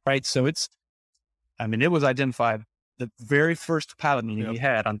 right? So it was identified. The very first pilot meeting we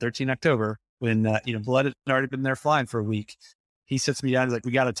had on 13 October when, Blood had already been there flying for a week. He sits me down, he's like,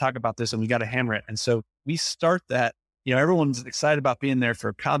 we got to talk about this and we got to hammer it. And so we start that, everyone's excited about being there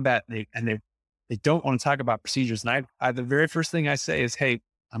for combat and they don't want to talk about procedures. And I the very first thing I say is, hey,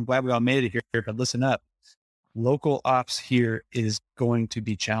 I'm glad we all made it here, but listen up. Local ops here is going to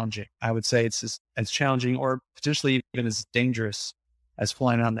be challenging. I would say it's as challenging or potentially even as dangerous as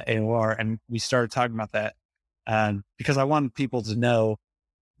flying on the AOR. And we started talking about that because I wanted people to know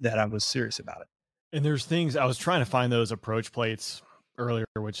that I was serious about it. And there's things, I was trying to find those approach plates earlier,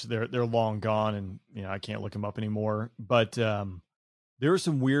 which they're long gone and, I can't look them up anymore. But there were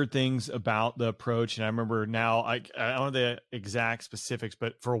some weird things about the approach. And I remember now, I don't know the exact specifics,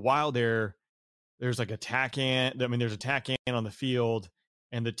 but for a while there's like a TACAN. There's a TACAN on the field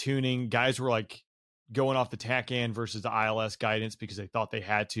and the tuning guys were like going off the TACAN versus the ILS guidance because they thought they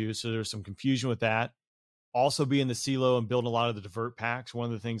had to. So there's some confusion with that. Also being the CLO and building a lot of the divert packs. One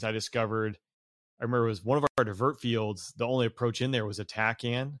of the things I discovered, I remember, was one of our divert fields. The only approach in there was a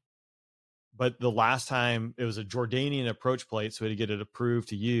TACAN, but the last time it was a Jordanian approach plate, so we had to get it approved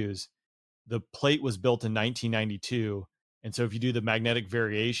to use. The plate was built in 1992. And so if you do the magnetic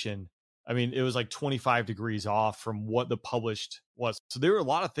variation, I mean, it was like 25 degrees off from what the published was. So there were a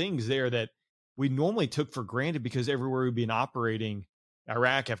lot of things there that we normally took for granted because everywhere we've been operating,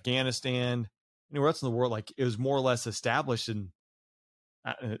 Iraq, Afghanistan, anywhere else in the world, like it was more or less established. And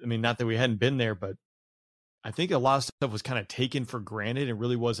I mean, not that we hadn't been there, but I think a lot of stuff was kind of taken for granted and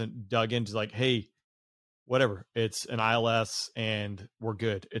really wasn't dug into like, hey, whatever, it's an ILS and we're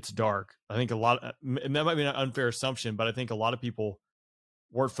good. It's dark. I think a lot, and that might be an unfair assumption, but I think a lot of people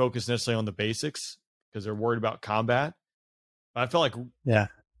weren't focused necessarily on the basics because they're worried about combat. But I felt like,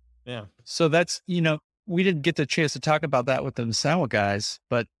 Yeah. So that's, we didn't get the chance to talk about that with the Misawa guys,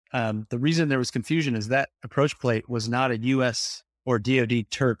 but the reason there was confusion is that approach plate was not a U.S. or DoD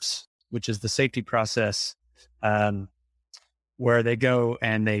TERPS, which is the safety process where they go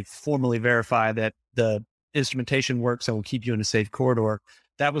and they formally verify that the instrumentation works and will keep you in a safe corridor.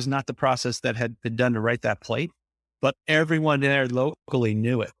 That was not the process that had been done to write that plate, but everyone there locally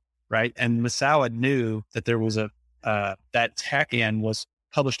knew it, right? And Misawa knew that there was that TACAN was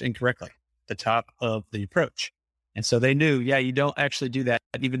published incorrectly at the top of the approach. And so they knew, you don't actually do that,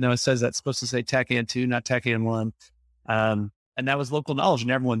 even though it says that's supposed to say TACAN 2, not TACAN 1. And that was local knowledge and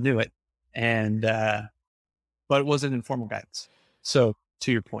everyone knew it. And, but it wasn't informal guidance. So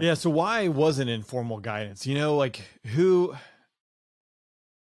to your point. Yeah. So why wasn't informal guidance? Like who,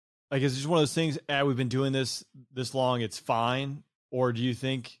 like, is it just one of those things, we've been doing this long, it's fine? Or do you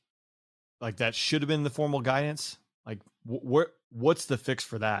think like that should have been the formal guidance? Like what's the fix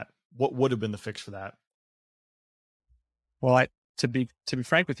for that? What would have been the fix for that? Well, to be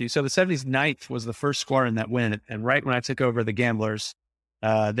frank with you, so the 79th was the first squadron that went, and right when I took over the Gamblers,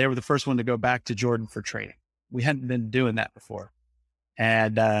 they were the first one to go back to Jordan for training. We hadn't been doing that before.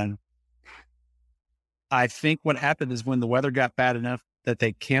 And I think what happened is when the weather got bad enough that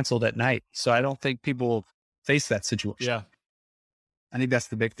they canceled at night. So I don't think people face that situation. Yeah. I think that's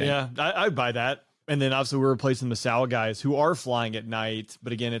the big thing. Yeah, I'd buy that. And then obviously we're replacing the Misawa guys who are flying at night.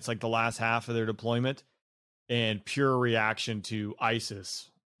 But again, it's like the last half of their deployment and pure reaction to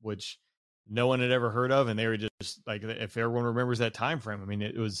ISIS, which no one had ever heard of. And they were just like, if everyone remembers that time frame, I mean,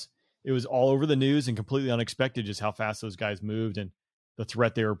 it was all over the news and completely unexpected just how fast those guys moved and the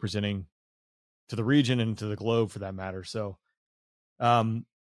threat they were presenting to the region and to the globe for that matter. So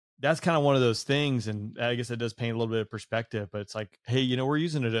that's kind of one of those things. And I guess it does paint a little bit of perspective, but it's like, hey, we're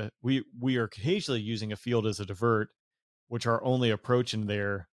using it. We are occasionally using a field as a divert, which our only approach in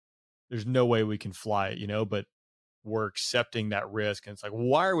there's no way we can fly it, but we're accepting that risk. And it's like,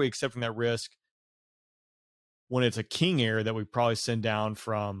 why are we accepting that risk when it's a King Air that we probably send down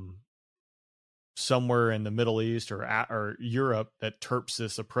from somewhere in the Middle East or Europe that terps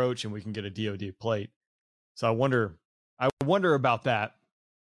this approach and we can get a DoD plate? So I wonder about that.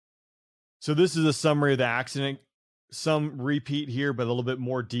 So this is a summary of the accident, some repeat here, but a little bit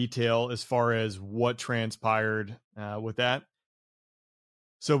more detail as far as what transpired with that.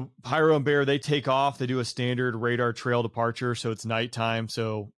 So Pyro and Bear, they take off. They do a standard radar trail departure. So it's nighttime.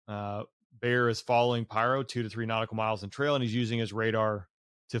 So Bear is following Pyro 2 to 3 nautical miles in trail, and he's using his radar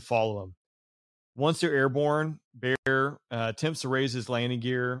to follow him. Once they're airborne, Bear attempts to raise his landing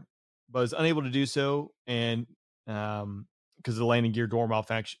gear, but is unable to do so, and because of the landing gear door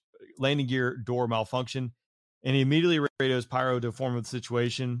malfunction, and he immediately radios Pyro to inform of the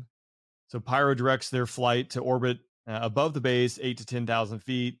situation. So Pyro directs their flight to orbit above the base, 8 to 10,000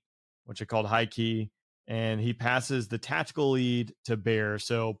 feet, which are called high key, and he passes the tactical lead to Bear.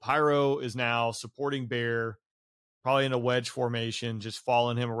 So Pyro is now supporting Bear, probably in a wedge formation, just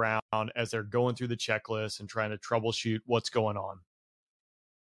following him around as they're going through the checklist and trying to troubleshoot what's going on.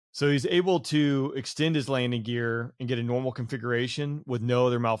 So he's able to extend his landing gear and get a normal configuration with no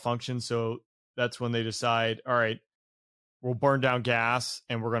other malfunction. So that's when they decide, all right, we'll burn down gas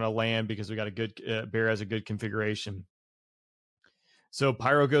and we're going to land because we got a good, Bear has a good configuration. So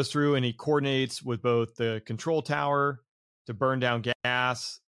Pyro goes through and he coordinates with both the control tower to burn down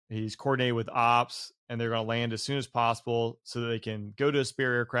gas. He's coordinated with ops, and they're going to land as soon as possible so that they can go to a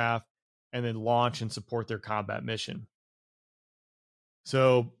spare aircraft and then launch and support their combat mission.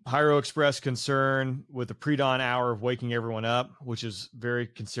 So Pyro expressed concern with the pre-dawn hour of waking everyone up, which is very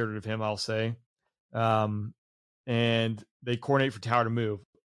considerate of him, I'll say. And they coordinate for tower to move.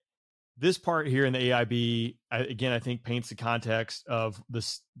 This part here in the AIB, I think paints the context of the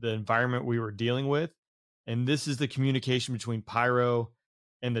environment we were dealing with. And this is the communication between Pyro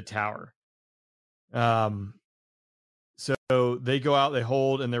and the tower. So they go out, they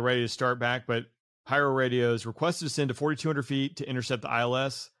hold, and they're ready to start back. But Pyro radios requested to descend to 4,200 feet to intercept the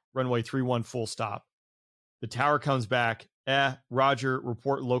ILS. runway 31 full stop. The tower comes back, Roger,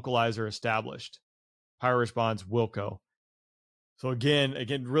 report localizer established. Pyro responds, Wilco. So again,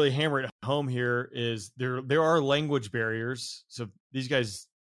 really hammer it home here is there are language barriers. So these guys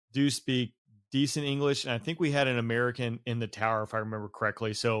do speak decent English, and I think we had an American in the tower, if I remember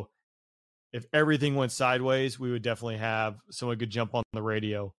correctly. So if everything went sideways, we would definitely have someone could jump on the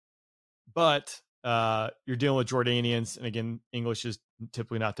radio. But you're dealing with Jordanians, and again, English is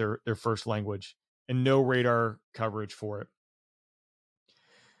typically not their first language, and no radar coverage for it.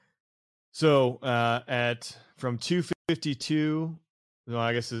 So from 252, no,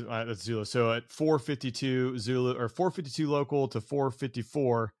 I guess that's Zulu. So at 452 Zulu or 452 local to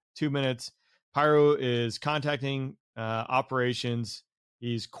 454, 2 minutes, Pyro is contacting operations.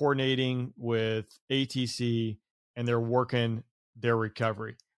 He's coordinating with ATC, and they're working their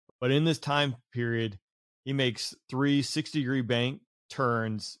recovery. But in this time period, he makes 3 60-degree bank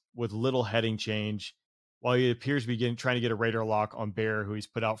turns with little heading change, while he appears to be trying to get a radar lock on Bear, who he's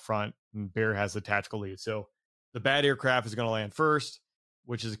put out front, and Bear has the tactical lead. So the bad aircraft is going to land first,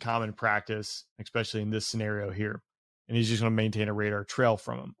 which is a common practice, especially in this scenario here. And he's just going to maintain a radar trail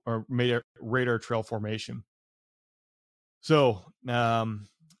from him, or radar trail formation. So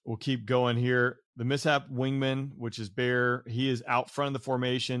we'll keep going here. The mishap wingman, which is Bear, he is out front of the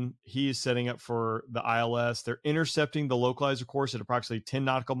formation. He is setting up for the ILS. They're intercepting the localizer course at approximately 10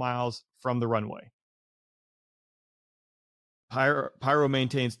 nautical miles from the runway. Pyro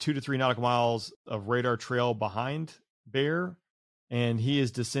maintains 2 to 3 nautical miles of radar trail behind Bear, and he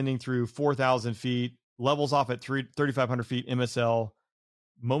is descending through 4,000 feet, levels off at 3,500 feet MSL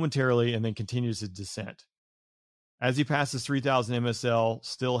momentarily, and then continues his descent. As he passes 3,000 MSL,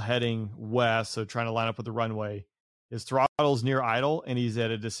 still heading west, so trying to line up with the runway, his throttle's near idle, and he's at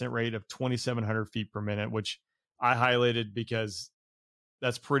a descent rate of 2,700 feet per minute, which I highlighted because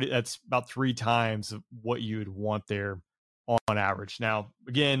that's about 3 times what you'd want there on average. Now,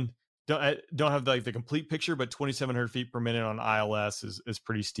 again, don't have the complete picture, but 2,700 feet per minute on ILS is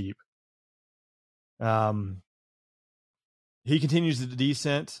pretty steep. He continues the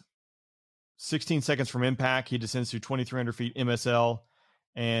descent. 16 seconds from impact, he descends to 2,300 feet MSL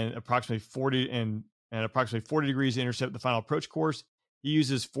and approximately 40 degrees to intercept the final approach course. He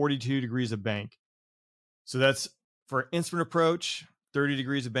uses 42 degrees of bank. So that's for instrument approach. 30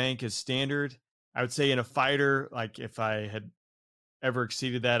 degrees of bank is standard. I would say in a fighter, like if I had ever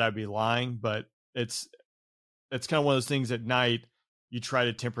exceeded that, I'd be lying, but it's kind of one of those things at night, you try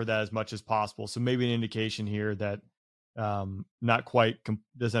to temper that as much as possible. So maybe an indication here that not quite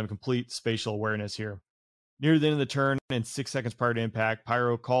doesn't have complete spatial awareness here. Near the end of the turn and 6 seconds prior to impact,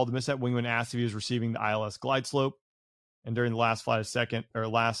 Pyro called the mishap wingman, asked if he was receiving the ILS glide slope, and during the last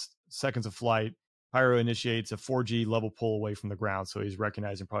seconds of flight, Pyro initiates a 4G level pull away from the ground, so he's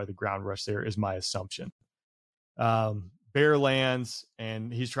recognizing probably the ground rush there is my assumption. Bear lands,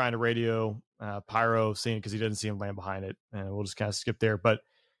 and he's trying to radio Pyro, seeing because he doesn't see him land behind it, and we'll just kind of skip there. But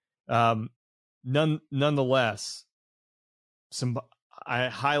nonetheless, some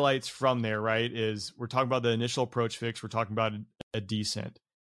highlights from there, right, is we're talking about the initial approach fix. We're talking about a descent.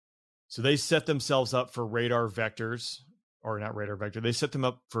 So they set themselves up for radar vectors, or not radar vector. They set them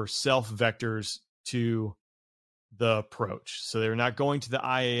up for self vectors to the approach. So they're not going to the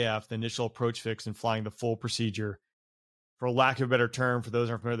IAF, the initial approach fix, and flying the full procedure. For lack of a better term, for those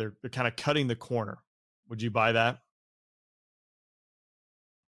who aren't familiar, they're kind of cutting the corner. Would you buy that?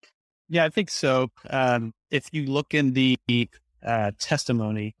 Yeah, I think so. If you look in the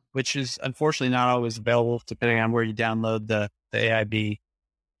testimony, which is unfortunately not always available depending on where you download the AIB,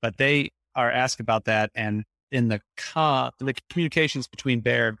 but they are asked about that. And in the communications between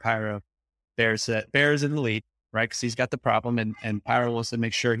Bear and Pyro, Bear is in the lead, right? Because he's got the problem, and Pyro wants to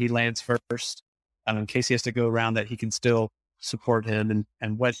make sure he lands first. In case he has to go around that, he can still support him.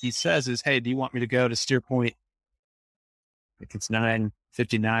 And what he says is, hey, do you want me to go to steer point? I think it's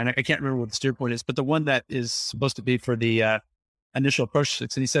 959. I can't remember what the steer point is, but the one that is supposed to be for the initial approach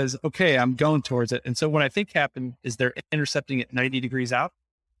fix. And he says, okay, I'm going towards it. And so what I think happened is they're intercepting at 90 degrees out.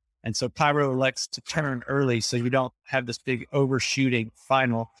 And so Pyro elects to turn early, so you don't have this big overshooting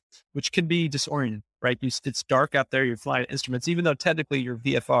final, which can be disorienting, right? It's dark out there. You're flying instruments, even though technically you're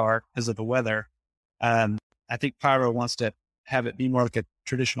VFR because of the weather. I think Pyro wants to have it be more like a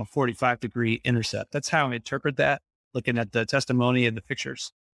traditional 45-degree intercept. That's how I interpret that, looking at the testimony and the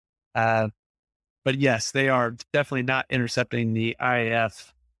pictures. But yes, they are definitely not intercepting the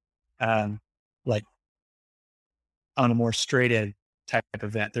IAF like on a more straight in type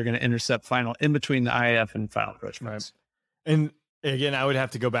event. They're going to intercept final in between the IAF and final approach. Right. And again, I would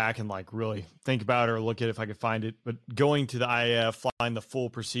have to go back and like really think about it or look at it if I could find it. But going to the IAF, flying the full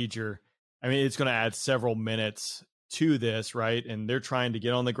procedure, I mean, it's going to add several minutes to this, right? And they're trying to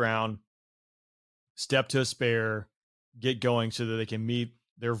get on the ground, step to a spare, get going so that they can meet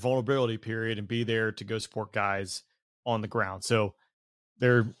their vulnerability period and be there to go support guys on the ground. So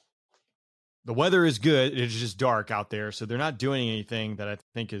the weather is good. It's just dark out there. So they're not doing anything that I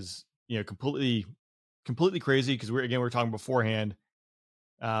think is, completely crazy. Cause we're talking beforehand,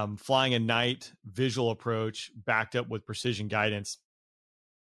 flying a night visual approach backed up with precision guidance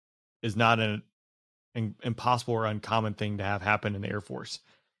is not an impossible or uncommon thing to have happen in the Air Force.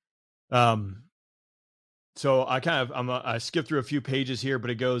 So I skip through a few pages here, but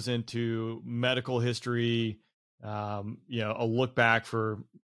it goes into medical history, a look back for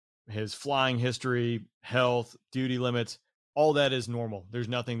his flying history, health, duty limits. All that is normal. There's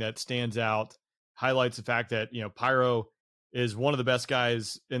nothing that stands out. Highlights the fact that, Pyro is one of the best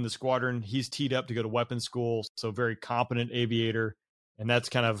guys in the squadron. He's teed up to go to weapons school, so very competent aviator. And that's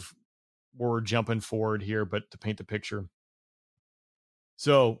kind of where we're jumping forward here, but to paint the picture.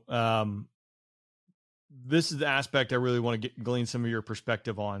 So this is the aspect I really want to glean some of your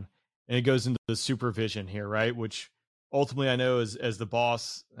perspective on. And it goes into the supervision here, right? Which ultimately I know as the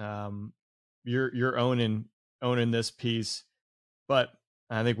boss, you're owning this piece, but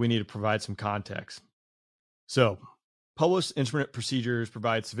I think we need to provide some context. So published instrument procedures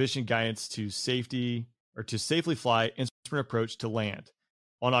provide sufficient guidance to safely fly instrument approach to land.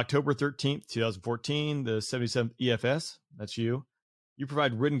 On October 13th, 2014, the 77th EFS, that's you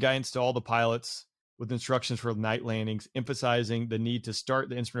provide written guidance to all the pilots with instructions for night landings, emphasizing the need to start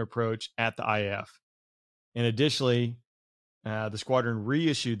the instrument approach at the IF. And additionally, the squadron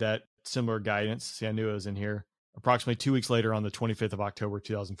reissued that similar guidance. See, I knew it was in here. Approximately 2 weeks later on the 25th of October,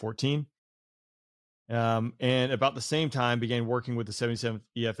 2014. And about the same time began working with the 77th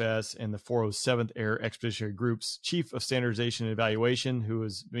EFS and the 407th Air Expeditionary Group's Chief of Standardization and Evaluation, who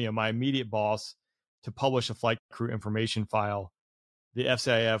was my immediate boss, to publish a flight crew information file. The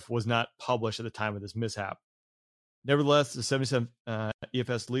FCIF was not published at the time of this mishap. Nevertheless, the 77th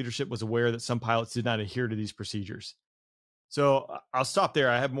EFS leadership was aware that some pilots did not adhere to these procedures. So I'll stop there.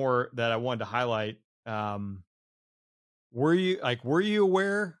 I have more that I wanted to highlight. Were you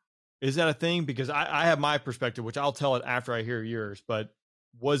aware? Is that a thing? Because I have my perspective, which I'll tell it after I hear yours, but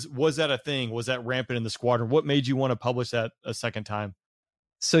was that a thing? Was that rampant in the squadron? What made you want to publish that a second time?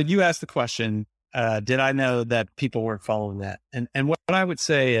 So you asked the question, did I know that people were following that? And what I would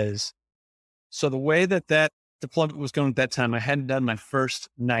say is, so the way that deployment was going at that time, I hadn't done my first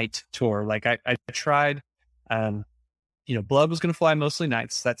night tour. Like I tried, Blood was going to fly mostly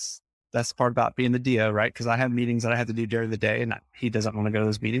nights. That's the part about being the DO, right? Because I have meetings that I have to do during the day, and he doesn't want to go to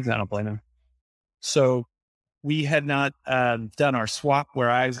those meetings. I don't blame him. So we had not done our swap where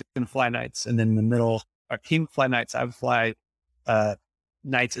I was going to fly nights, and then in the middle, he would fly nights. I would fly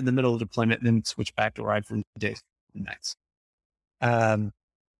nights in the middle of deployment, and then switch back to where I'd fly days and nights.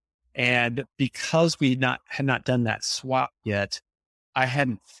 And because we had not done that swap yet, I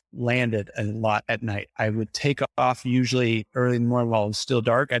hadn't landed a lot at night. I would take off usually early in the morning while it was still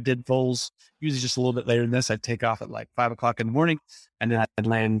dark. I did vols usually just a little bit later than this. I'd take off at like 5 o'clock in the morning, and then I'd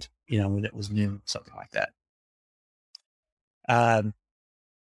land, when it was noon, something like that.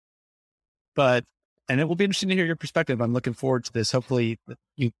 And it will be interesting to hear your perspective. I'm looking forward to this. Hopefully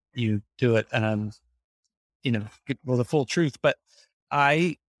you do it, the full truth. But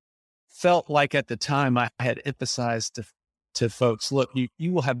I felt like at the time I had emphasized to folks, look,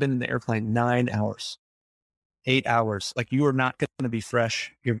 you will have been in the airplane 9 hours, 8 hours. Like, you are not going to be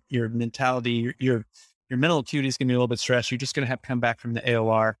fresh. Your mentality, your mental acuity is going to be a little bit stressed. You're just going to have to come back from the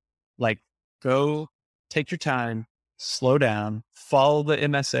AOR. Like, go take your time, slow down, follow the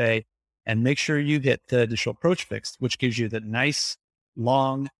MSA, and make sure you get the initial approach fixed, which gives you the nice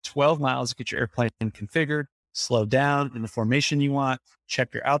long 12 miles to get your airplane configured, slow down in the formation you want,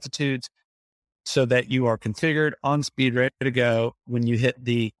 check your altitudes, so that you are configured, on speed, ready to go when you hit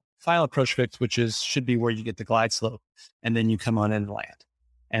the final approach fix, which should be where you get the glide slope, and then you come on in and land.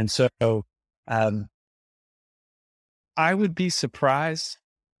 And so I would be surprised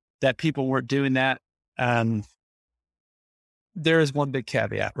that people weren't doing that. There is one big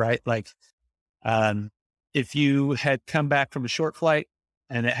caveat, right? Like, if you had come back from a short flight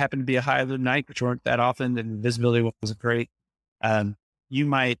and it happened to be a high of the night, which weren't that often, and visibility wasn't great, you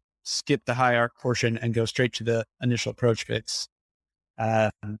might skip the high arc portion and go straight to the initial approach fix,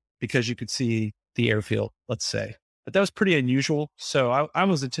 because you could see the airfield, let's say. But that was pretty unusual. So I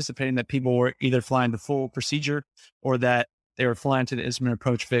was anticipating that people were either flying the full procedure or that they were flying to the instrument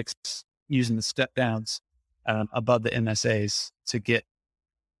approach fix using the step downs. above the MSAs to get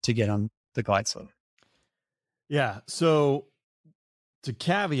on the glide slope. Yeah. So to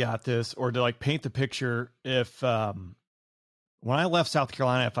caveat this, or to like paint the picture, if when I left South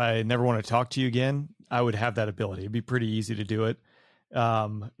Carolina, if I never want to talk to you again, I would have that ability. It'd be pretty easy to do it,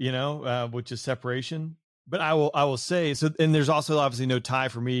 which is separation. But I will say, so, and there's also obviously no tie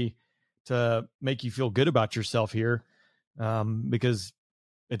for me to make you feel good about yourself here, because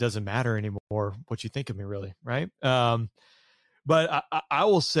it doesn't matter anymore what you think of me, really, right? But I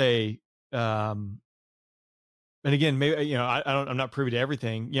will say, and again, maybe, I'm not privy to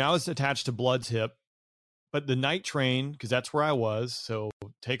everything. I was attached to Blood's hip, but the night train, because that's where I was. So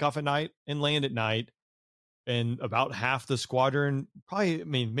take off at night and land at night. And about half the squadron, probably,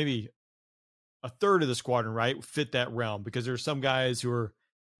 maybe a third of the squadron, right, fit that realm, because there's some guys who are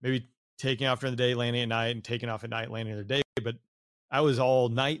maybe taking off during the day, landing at night, and taking off at night, landing the day. But I was all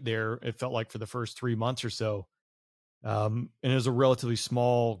night there. It felt like for the first 3 months or so. And it was a relatively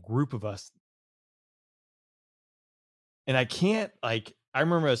small group of us. And I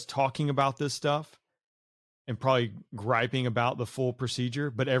remember us talking about this stuff and probably griping about the full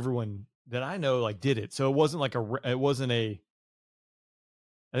procedure, but everyone that I know did it. So it wasn't I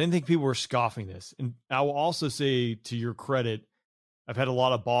didn't think people were scoffing this. And I will also say, to your credit, I've had a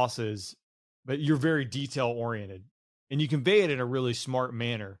lot of bosses, but you're very detail oriented and you convey it in a really smart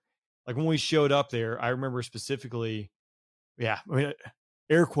manner. Like when we showed up there, I remember specifically,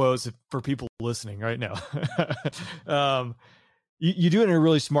 air quotes for people listening right now. You do it in a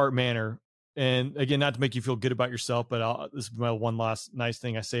really smart manner. And again, not to make you feel good about yourself, but this is my one last nice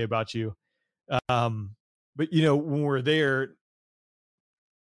thing I say about you. But when we're there,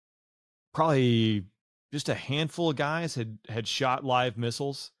 probably just a handful of guys had shot live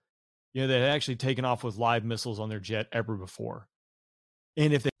missiles. They had actually taken off with live missiles on their jet ever before.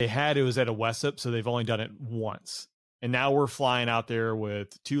 And if they had, it was at a WESUP, so they've only done it once. And now we're flying out there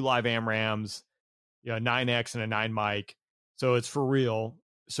with 2 live AMRAAMs, a 9X and a 9 Mike. So it's for real.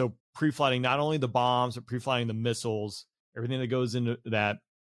 So pre-flighting not only the bombs, but pre-flighting the missiles, everything that goes into that.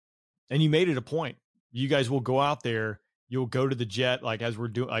 And you made it a point. You guys will go out there. You'll go to the jet, as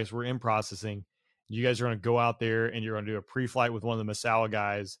we're in processing. You guys are going to go out there and you're going to do a pre-flight with one of the Misawa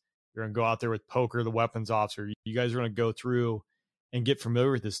guys. You're going to go out there with Poker, the weapons officer. You guys are going to go through and get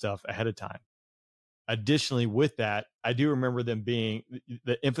familiar with this stuff ahead of time. Additionally, with that, I do remember them being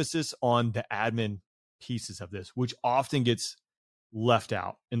the emphasis on the admin pieces of this, which often gets left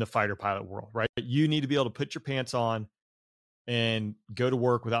out in the fighter pilot world, right? You need to be able to put your pants on and go to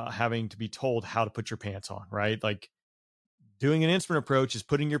work without having to be told how to put your pants on, right? Like doing an instrument approach is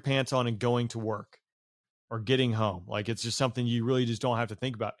putting your pants on and going to work or getting home. It's just something you really just don't have to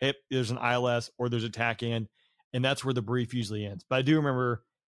think about. There's an ILS or there's a TAC in, and that's where the brief usually ends. But I do remember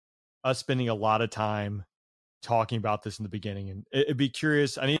us spending a lot of time talking about this in the beginning, and it'd be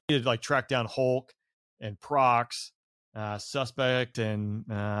curious. I needed to track down Hulk and Prox, Suspect,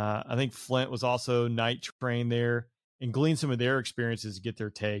 and I think Flint was also night train there, and glean some of their experiences, get their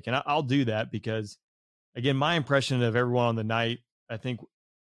take. And I'll do that because, again, my impression of everyone on the night, I think,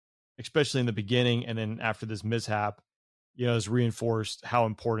 especially in the beginning and then after this mishap, has reinforced how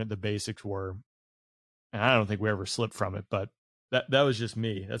important the basics were. And I don't think we ever slipped from it, but that was just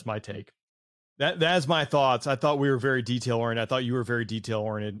me. That's my take. That's my thoughts. I thought we were very detail oriented. I thought you were very detail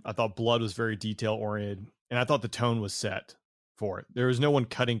oriented. I thought Blood was very detail oriented, and I thought the tone was set for it. There was no one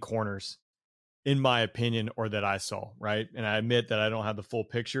cutting corners, in my opinion, or that I saw, right? And I admit that I don't have the full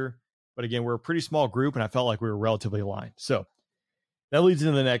picture, but again, we're a pretty small group, and I felt like we were relatively aligned. So that leads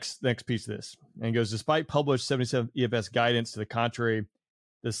into the next piece of this, and it goes, despite published 77th EFS guidance to the contrary,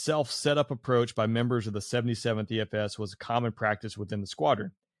 the self-setup approach by members of the 77th EFS was a common practice within the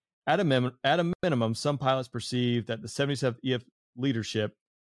squadron. At a minimum, some pilots perceived that the 77th EF leadership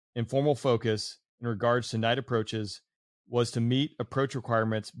informal focus in regards to night approaches was to meet approach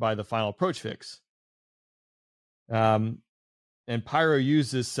requirements by the final approach fix. And Pyro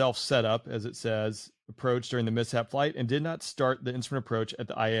used this self-setup, as it says, approach during the mishap flight and did not start the instrument approach at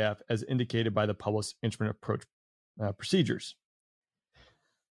the IAF as indicated by the published instrument approach procedures.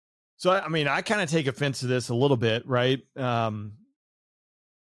 So, I kind of take offense to this a little bit, right? And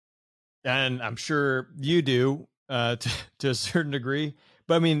I'm sure you do to a certain degree.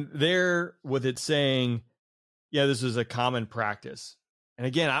 But there with it saying, yeah, this is a common practice. And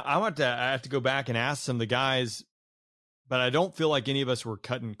again, I have to go back and ask some of the guys, but I don't feel like any of us were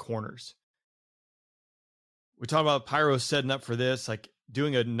cutting corners. We talk about Pyro setting up for this,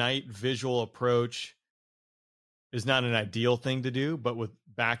 doing a night visual approach is not an ideal thing to do, but with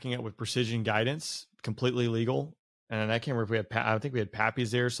backing it with precision guidance, completely legal. and I can't remember if we had, I think we had Pappy's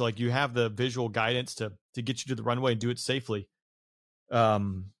there. So like you have the visual guidance to get you to the runway and do it safely.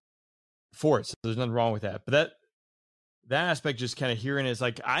 For it. So there's nothing wrong with that. But that aspect, just kind of hearing is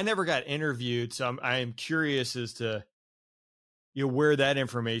like, I never got interviewed. So I am curious as to, where that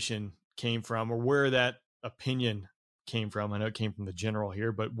information came from or where that opinion came from. I know it came from the general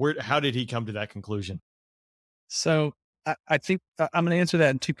here, but how did he come to that conclusion? So I think I'm going to answer that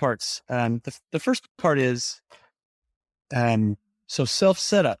in two parts. The first part is, so self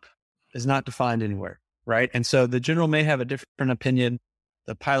setup is not defined anywhere, right? And so the general may have a different opinion.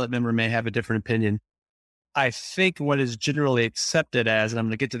 The pilot member may have a different opinion. I think what is generally accepted as, and I'm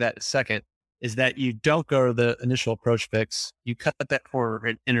going to get to that in a second, is that you don't go to the initial approach fix. You cut that for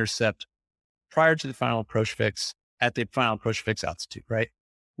an intercept prior to the final approach fix at the final approach fix altitude, right?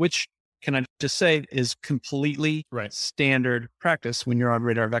 Which, can I just say, is completely standard practice when you're on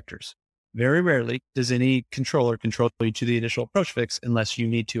radar vectors. Very rarely does any controller control you to the initial approach fix unless you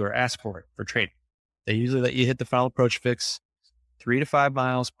need to or ask for it for training. They usually let you hit the final approach fix 3 to 5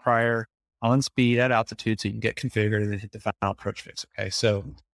 miles prior on speed at altitude so you can get configured and then hit the final approach fix. Okay. So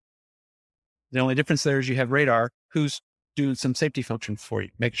the only difference there is you have radar who's doing some safety function for you.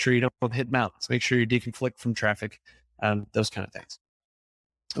 Make sure you don't hit mountains, make sure you deconflict from traffic, those kind of things.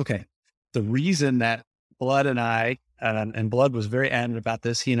 Okay. The reason that Blood and I, and Blood was very adamant about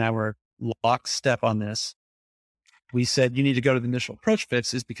this, he and I were lockstep on this. We said, you need to go to the initial approach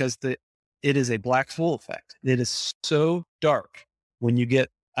fix is because it is a black hole effect. It is so dark when you get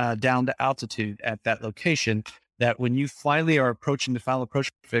down to altitude at that location that when you finally are approaching the final approach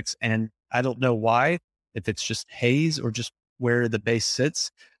fix, and I don't know why, if it's just haze or just where the base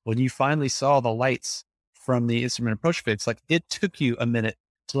sits, when you finally saw the lights from the instrument approach fix, like it took you a minute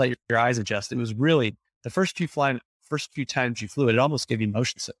to let your eyes adjust. It was really the first few times you flew it almost gave you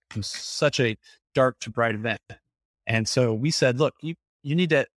motion sick. It was such a dark to bright event. And so we said, look, you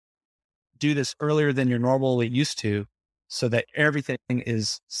need to do this earlier than you're normally used to so that everything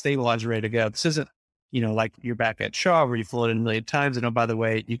is stabilized, ready to go. This isn't, like you're back at Shaw where you flew it a million times. And oh, by the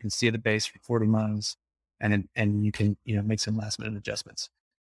way, you can see the base for 40 miles and you can, make some last minute adjustments.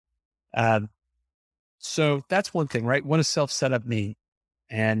 So that's one thing, right? What does self setup mean?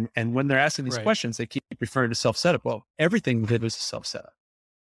 And when they're asking these questions, they keep referring to self setup. Well, everything we did was a self setup,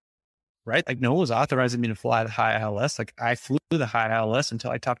 right? Like no one was authorizing me to fly the high ILS. Like I flew the high ILS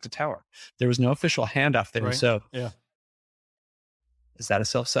until I talked to tower. There was no official handoff there. Right. So is that a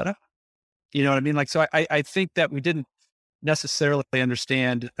self setup? You know what I mean? Like, so I think that we didn't necessarily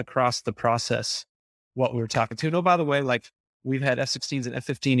understand across the process what we were talking to. No, by the way, like we've had F-16s and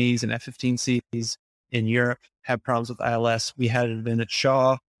F-15Es and F-15Cs in Europe have problems with ILS. We had an event at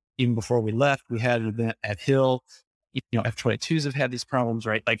Shaw even before we left. We had an event at Hill. F-22s have had these problems,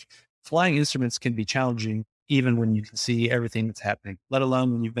 right? Like flying instruments can be challenging even when you can see everything that's happening, let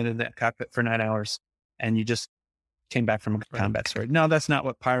alone when you've been in that cockpit for 9 hours and you just came back from a combat story. No, that's not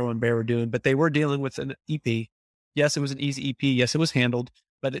what Pyro and Bear were doing, but they were dealing with an EP. Yes, it was an easy EP. Yes, it was handled,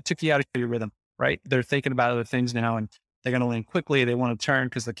 but it took you out of your rhythm, right? They're thinking about other things now and they're going to land quickly. They want to turn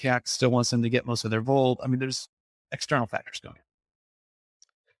because the CAC still wants them to get most of their volt. I mean, there's external factors going on.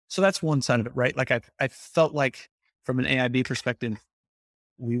 So that's one side of it, right? Like I felt like from an AIB perspective,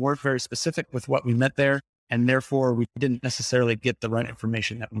 we weren't very specific with what we meant there. And therefore we didn't necessarily get the right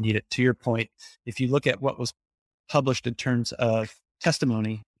information that we needed. To your point, if you look at what was published in terms of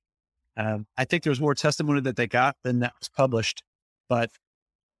testimony, I think there was more testimony that they got than that was published, but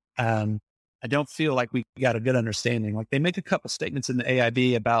I don't feel like we got a good understanding. Like they make a couple statements in the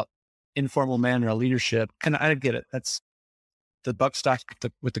AIB about informal manner of leadership, and I get it. That's the buck stops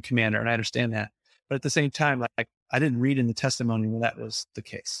with the commander, and I understand that. But at the same time, like I didn't read in the testimony when that was the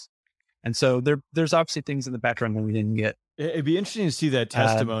case, and so there's obviously things in the background that we didn't get. It'd be interesting to see that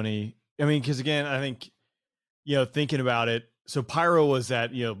testimony. I mean, because again, I think thinking about it, so Pyro was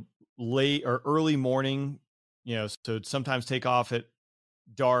at late or early morning, so sometimes take off at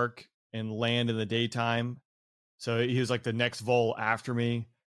dark and land in the daytime. So he was like the next vol after me.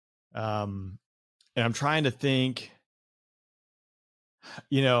 And I'm trying to think,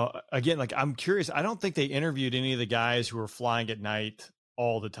 again, like I'm curious. I don't think they interviewed any of the guys who were flying at night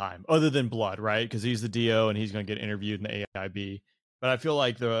all the time other than Blood, right? Because he's the DO and he's going to get interviewed in the AIB. But I feel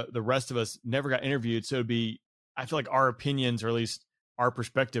like the rest of us never got interviewed. So I feel like our opinions, or at least our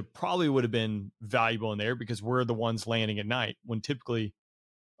perspective, probably would have been valuable in there because we're the ones landing at night when typically,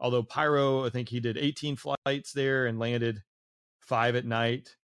 although Pyro, I think he did 18 flights there and landed 5 at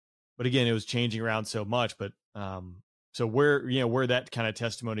night. But again, it was changing around so much. But so where that kind of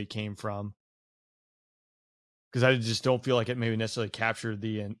testimony came from, because I just don't feel like it maybe necessarily captured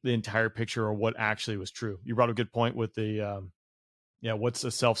the entire picture or what actually was true. You brought a good point with the what's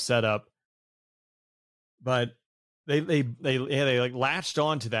a self setup, but they like latched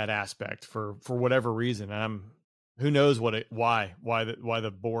on to that aspect for whatever reason. And who knows why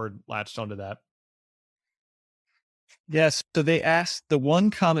the board latched onto that. Yes. So they asked the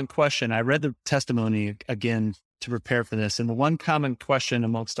one common question. I read the testimony again to prepare for this. And the one common question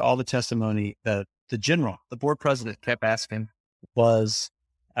amongst all the testimony that the board president kept asking was,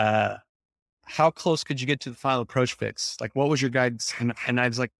 how close could you get to the final approach fix? Like, what was your guidance? And I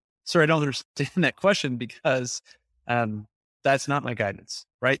was like, sir, I don't understand that question because that's not my guidance,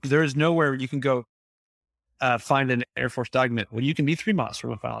 right? There is nowhere you can go find an Air Force document. Well, you can be 3 miles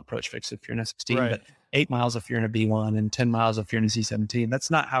from a final approach fix if you're in a 16, right, but 8 miles if you're in a B1 and 10 miles if you're in a C-17.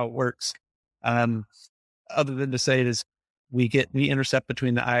 That's not how it works. Other than to say it is, we intercept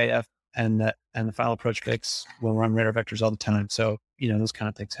between the IAF and the final approach fix when we're on radar vectors all the time. So, those kind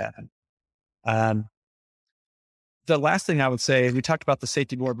of things happen. The last thing I would say, we talked about the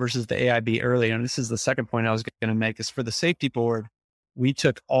safety board versus the AIB earlier, and this is the second point I was going to make, is for the safety board, we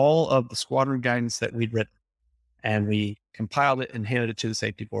took all of the squadron guidance that we'd written and we compiled it and handed it to the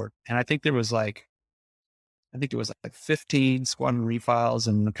safety board. And I think there was like 15 squadron refiles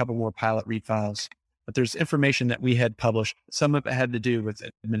and a couple more pilot refiles. But there's information that we had published. Some of it had to do with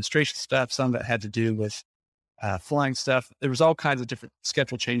administration stuff. Some of it had to do with flying stuff. There was all kinds of different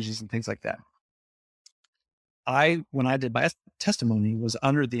schedule changes and things like that. When I did my testimony, was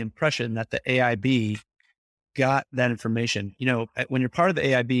under the impression that the AIB got that information. When you're part of the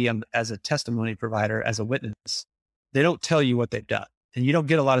AIB as a testimony provider, as a witness, they don't tell you what they've done. And you don't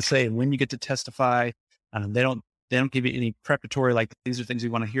get a lot of say when you get to testify. They don't give you any preparatory, like, these are things we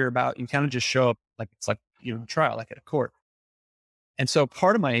want to hear about. You kind of just show up like it's like, a trial, like at a court. And so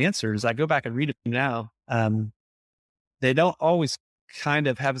part of my answers, I go back and read it now. They don't always kind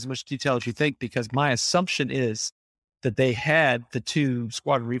of have as much detail as you think, because my assumption is that they had the 2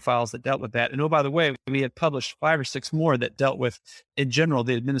 squadron refiles that dealt with that. And oh, by the way, we had published 5 or 6 more that dealt with, in general,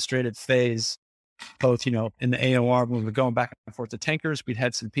 the administrative phase, both, in the AOR, when we were going back and forth to tankers, we'd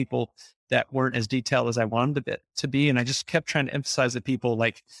had some people that weren't as detailed as I wanted them to be. And I just kept trying to emphasize to people,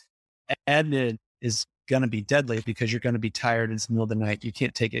 like, admin is going to be deadly because you're going to be tired. It's the middle of the night. You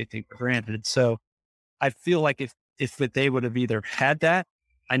can't take anything for granted. So I feel like if they would have either had that,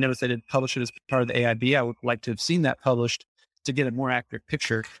 I noticed they didn't publish it as part of the AIB. I would like to have seen that published to get a more accurate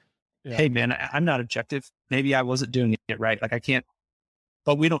picture. Yeah. Hey man, I'm not objective. Maybe I wasn't doing it right. Like, I can't,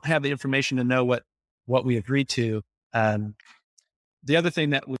 but we don't have the information to know what we agreed to. The other thing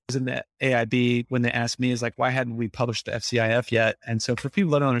that was in the AIB when they asked me is like, why hadn't we published the FCIF yet? And so for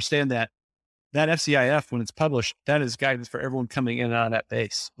people that don't understand that FCIF, when it's published, that is guidance for everyone coming in and out of that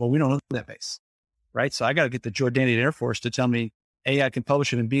base. Well, we don't own that base, right? So I got to get the Jordanian Air Force to tell me, A, I can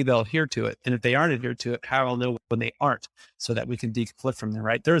publish it, and B, they'll adhere to it. And if they aren't adhered to it, how I'll know when they aren't, so that we can deconflict from there,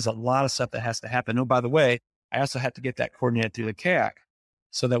 right? There's a lot of stuff that has to happen. Oh, by the way, I also have to get that coordinated through the CAC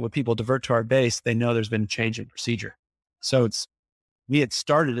so that when people divert to our base, they know there's been a change in procedure. So we had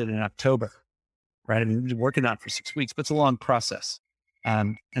started it in October, right? I mean, we've been working on it for 6 weeks, but it's a long process.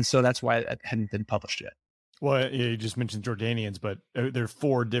 And so that's why it hadn't been published yet. Well, you just mentioned Jordanians, but there are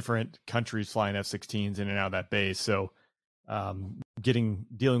 4 different countries flying F-16s in and out of that base. So dealing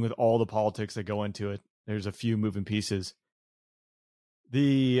with all the politics that go into it, there's a few moving pieces. As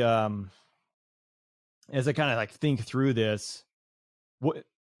I kind of like think through this,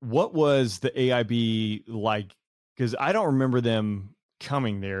 what was the AIB like? Because I don't remember them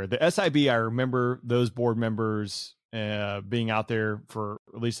coming there. The SIB, I remember those board members being out there for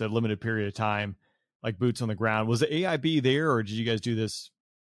at least a limited period of time, like boots on the ground. Was the AIB there, or did you guys do this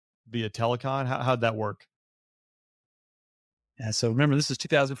via telecon? How'd that work? Yeah, so remember, this is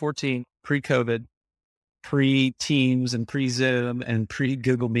 2014, pre-COVID, pre-Teams and pre-Zoom and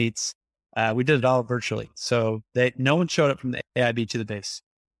pre-Google Meets. We did it all virtually. So no one showed up from the AIB to the base.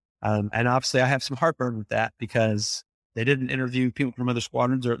 And obviously I have some heartburn with that, because they didn't interview people from other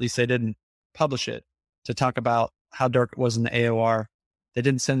squadrons, or at least they didn't publish it to talk about how dark it was in the AOR. They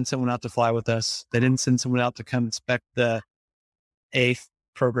didn't send someone out to fly with us. They didn't send someone out to come inspect the 8th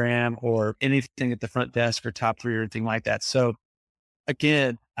program or anything at the front desk or top 3 or anything like that. So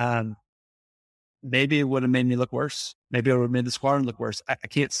again, maybe it would have made me look worse. Maybe it would have made the squadron look worse. I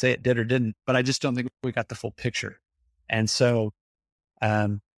can't say it did or didn't, but I just don't think we got the full picture. And so,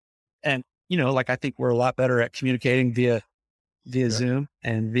 like, I think we're a lot better at communicating via sure. Zoom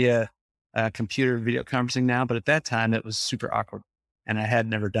and via computer video conferencing now. But at that time, it was super awkward, and I had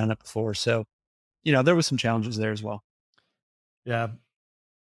never done it before. So, there was some challenges there as well. Yeah.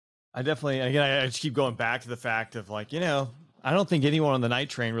 I definitely, again, I just keep going back to the fact of like, I don't think anyone on the night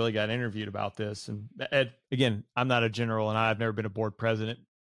train really got interviewed about this. And again, I'm not a general and I've never been a board president.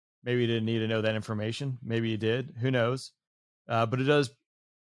 Maybe you didn't need to know that information. Maybe you did. Who knows? But it does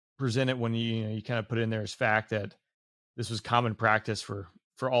present it when you kind of put it in there as fact that this was common practice for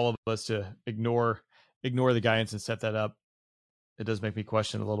all of us to ignore the guidance and set that up. It does make me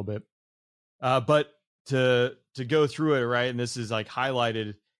question a little bit. But to go through it, right, and this is like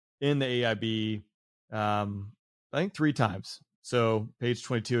highlighted in the AIB, I think 3 times. So page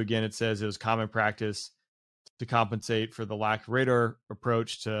 22, again, it says it was common practice to compensate for the lack of radar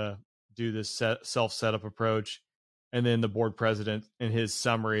approach to do this self-setup approach. And then the board president in his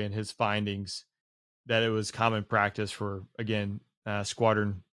summary and his findings that it was common practice for, again,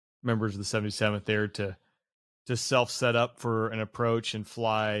 squadron members of the 77th there to self-set up for an approach and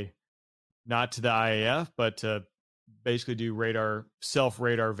fly not to the IAF, but to basically do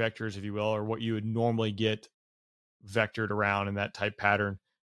self-radar vectors, if you will, or what you would normally get vectored around in that type pattern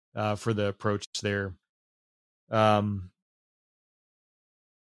for the approach there.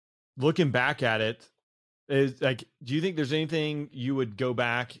 Looking back at it, is like, do you think there's anything you would go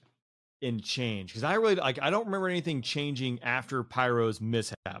back and change? Because I don't remember anything changing after Pyro's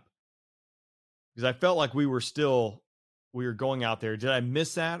mishap. Because I felt like we were going out there. Did I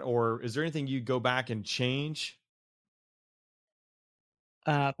miss that, or is there anything you go back and change?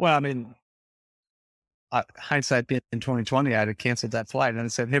 Well, I mean, hindsight being in 2020, I'd have canceled that flight and I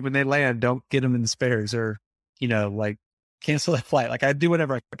said, hey, when they land, don't get them in the spares, or, like cancel that flight. Like I'd do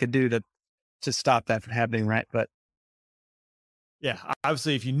whatever I could do to stop that from happening. Right. But yeah,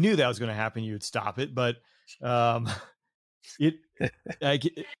 obviously if you knew that was going to happen, you would stop it. But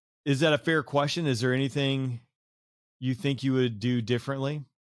is that a fair question? Is there anything you think you would do differently?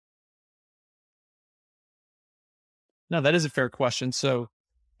 No, that is a fair question. So,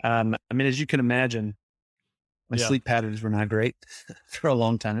 I mean, as you can imagine, my sleep patterns were not great for a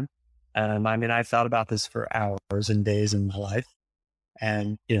long time. I mean, I thought about this for hours and days in my life,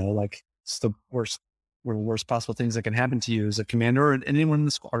 and like it's the worst, one of the worst possible things that can happen to you as a commander or anyone in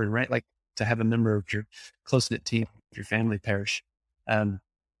the squadron, right? Like to have a member of your close-knit team, your family perish. But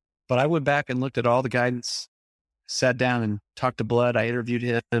I went back and looked at all the guidance, sat down and talked to Blood. I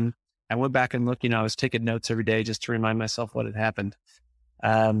interviewed him. I went back and looked, I was taking notes every day just to remind myself what had happened.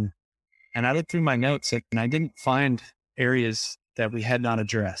 And I looked through my notes and I didn't find areas that we had not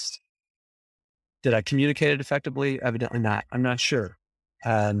addressed. Did I communicate it effectively? Evidently not. I'm not sure.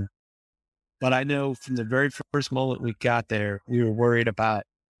 But I know from the very first moment we got there, we were worried about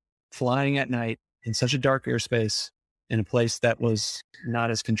flying at night in such a dark airspace in a place that was not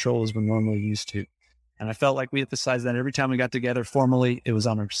as controlled as we're normally used to. And I felt like we emphasized that every time we got together formally. It was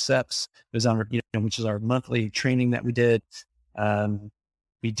on our SEPs, it was on our, which is our monthly training that we did.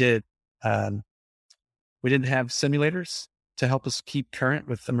 We didn't have simulators to help us keep current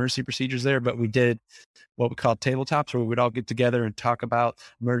with emergency procedures there, but we did what we call tabletops, where we would all get together and talk about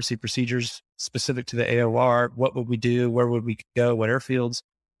emergency procedures specific to the AOR. What would we do? Where would we go? What airfields?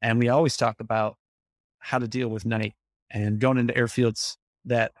 And we always talked about how to deal with night and going into airfields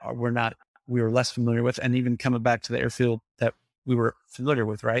that we were less familiar with, and even coming back to the airfield that we were familiar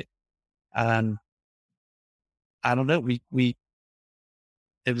with. Right. I don't know.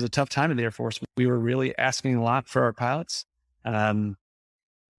 It was a tough time in the Air Force. We were really asking a lot for our pilots.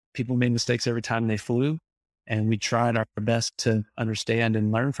 People made mistakes every time they flew, and we tried our best to understand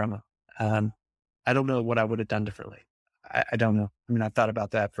and learn from them. I don't know what I would have done differently. I don't know. I mean, I thought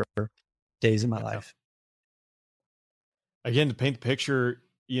about that for days in my life. Again, to paint the picture,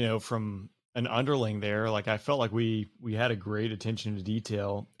 from an underling there, like I felt like we had a great attention to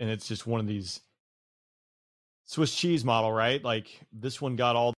detail, and it's just one of these Swiss cheese model, right? Like this one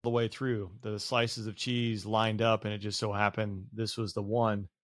got all the way through. The slices of cheese lined up, and it just so happened this was the one.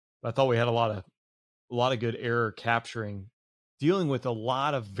 But I thought we had a lot of good error capturing, dealing with a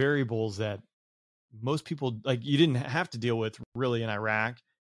lot of variables that most people like you didn't have to deal with really in Iraq.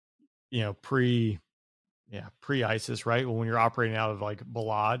 Pre ISIS, right? When you're operating out of like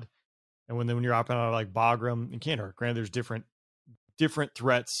Balad, and when you're operating out of like Bagram and Kandahar. Granted, there's different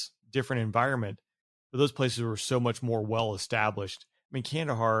threats, different environment. But those places were so much more well established. I mean,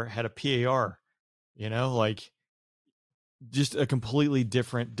 Kandahar had a PAR, like just a completely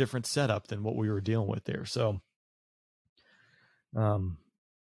different setup than what we were dealing with there. So, there's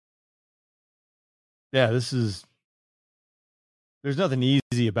nothing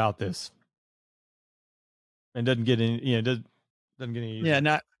easy about this. And doesn't get any, doesn't get any easier.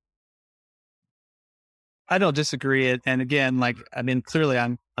 Yeah, I don't disagree. And again, clearly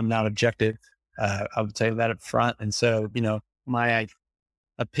I'm not objective. I would say that up front. And so, my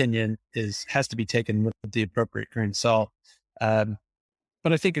opinion has to be taken with the appropriate grain of salt.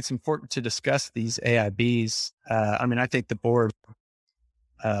 But I think it's important to discuss these AIBs. I think the board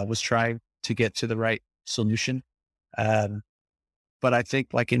was trying to get to the right solution. But I think,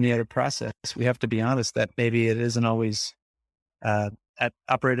 like any other process, we have to be honest that maybe it isn't always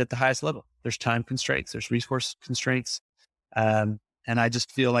operated at the highest level. There's time constraints, there's resource constraints. And I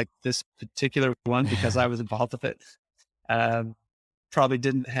just feel like this particular one, because I was involved with it, probably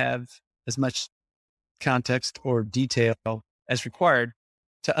didn't have as much context or detail as required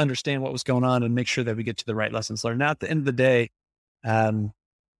to understand what was going on and make sure that we get to the right lessons learned. Now, at the end of the day,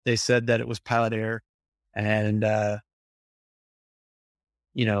 they said that it was pilot error, and I'm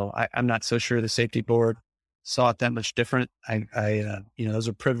not so sure the safety board saw it that much different. Those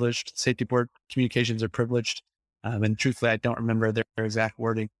are privileged. Safety board communications are privileged, and truthfully, I don't remember their exact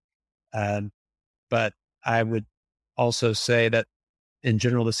wording. But I would also say that in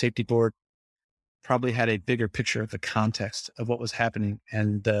general, the safety board probably had a bigger picture of the context of what was happening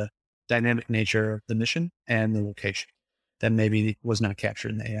and the dynamic nature of the mission and the location that maybe was not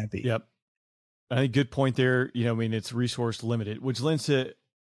captured in the AIB. Yep. I think good point there. It's resource limited, which lends to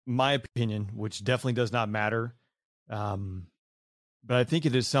my opinion, which definitely does not matter. But I think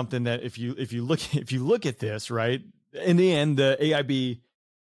it is something that if you look at this, right, in the end, the AIB,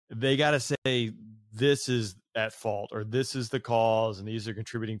 they got to say this is at fault or this is the cause, and these are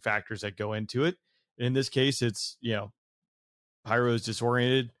contributing factors that go into it. In this case, it's, Pyro is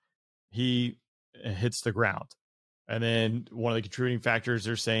disoriented. He hits the ground. And then one of the contributing factors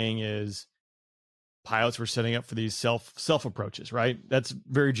they're saying is pilots were setting up for these self approaches, right? That's a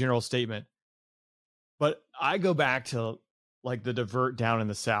very general statement. But I go back to like the divert down in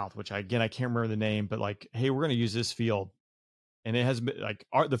the south, which I can't remember the name, but like, hey, we're going to use this field. And it has been like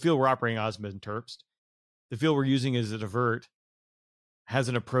the field we're operating on has been terpsed. The field we're using as a divert has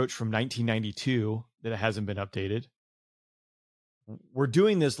an approach from 1992 that it hasn't been updated. We're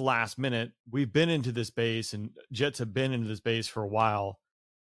doing this last minute. We've been into this base and jets have been into this base for a while.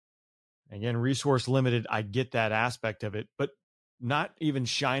 Again, resource limited. I get that aspect of it, but not even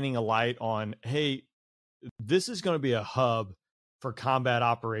shining a light on, hey, this is going to be a hub for combat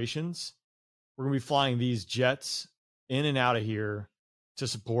operations. We're going to be flying these jets in and out of here to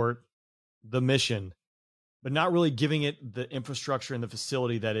support the mission, but not really giving it the infrastructure and the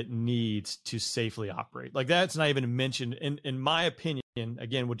facility that it needs to safely operate. Like that's not even mentioned in my opinion,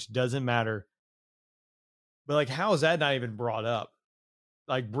 again, which doesn't matter. But like, how is that not even brought up?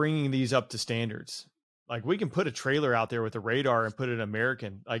 Like bringing these up to standards. Like we can put a trailer out there with a radar and put it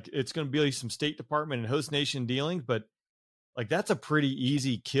American. Like it's going to be like some State Department and host nation dealings, but like that's a pretty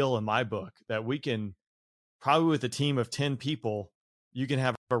easy kill in my book that we can probably with a team of 10 people, you can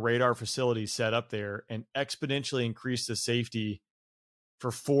have a radar facility set up there and exponentially increase the safety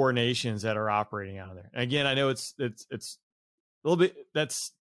for 4 nations that are operating out of there. And again, I know it's a little bit,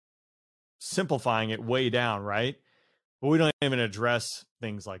 that's simplifying it way down, right? But we don't even address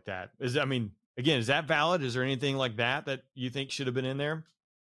things like that. Is that valid? Is there anything like that you think should have been in there?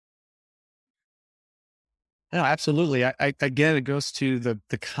 No, absolutely. I again, it goes to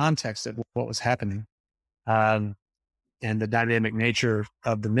the context of what was happening, and the dynamic nature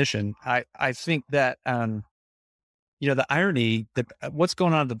of the mission. I think that, the irony that what's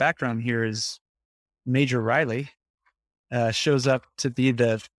going on in the background here is Major Riley shows up to be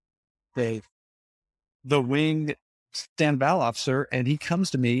the wing stand battle officer, and he comes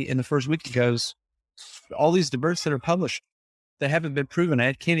to me in the first week and goes, all these diverts that are published, they haven't been proven.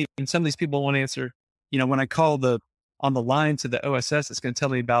 I can't even, some of these people won't answer. When I call on the line to the OSS, it's going to tell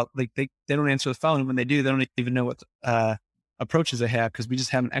me about, like, they don't answer the phone. And when they do, they don't even know what approaches they have, because we just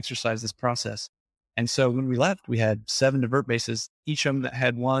haven't exercised this process. And so when we left, we had 7 divert bases, each of them that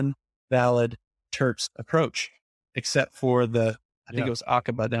had one valid terps approach, except for I think it was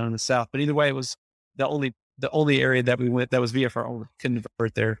Aqaba down in the south. But either way, it was the only area that we went that was VFR only. Couldn't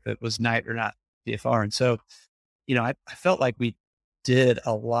divert there if it was night or not VFR. And so, I felt like we did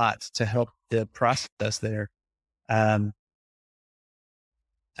a lot to help the process there. And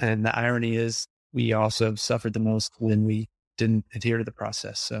the irony is we also suffered the most when we didn't adhere to the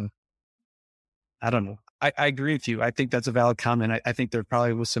process. So I don't know. I agree with you. I think that's a valid comment. I think there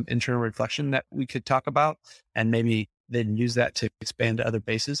probably was some internal reflection that we could talk about, and maybe they didn't use that to expand to other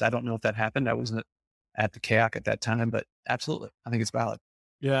bases. I don't know if that happened. I wasn't at the KAC at that time, but absolutely, I think it's valid.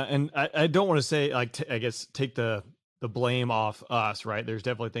 Yeah. And I don't want to say, like, I guess take the blame off us, right? There's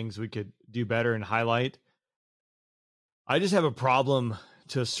definitely things we could do better and highlight. I just have a problem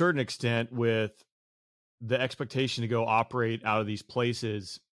to a certain extent with the expectation to go operate out of these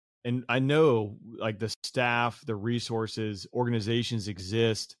places And I know like the staff, the resources, organizations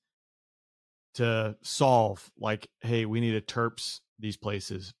exist to solve like, hey, we need a TERPS these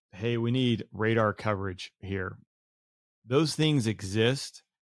places. Hey, we need radar coverage here. Those things exist,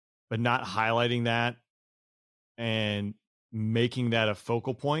 but not highlighting that and making that a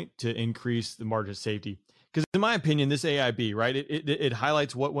focal point to increase the margin of safety. Because in my opinion, this AIB, right, it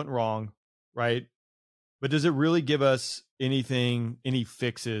highlights what went wrong, right? But does it really give us anything, any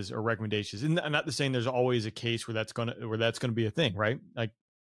fixes or recommendations? And I'm not saying there's always a case where that's gonna be a thing, right? Like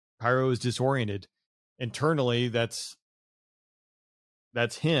Pyro is disoriented internally. That's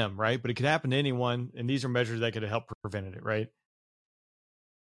him, right? But it could happen to anyone, and these are measures that could help prevent it, right?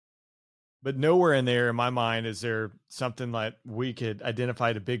 But nowhere in there, in my mind, is there something like we could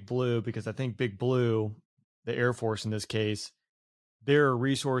identify to Big Blue, because I think Big Blue, the Air Force in this case, there are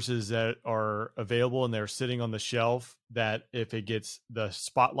resources that are available and they're sitting on the shelf that if it gets the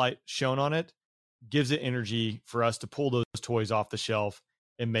spotlight shown on it, gives it energy for us to pull those toys off the shelf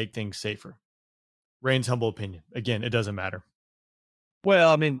and make things safer. Rain's humble opinion. Again, it doesn't matter.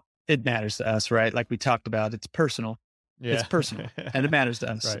 Well, I mean, it matters to us, right? Like we talked about, it's personal. Yeah. It's personal and it matters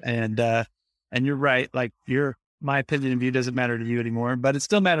to us. Right. And you're right. Like my opinion of you doesn't matter to you anymore, but it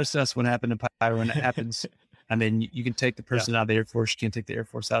still matters to us when it happened to Pyro. When it happens, I mean, you can take the person out of the Air Force. You can't take the Air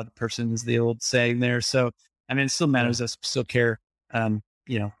Force out of the person, is the old saying there. So, I mean, it still matters to us. We still care,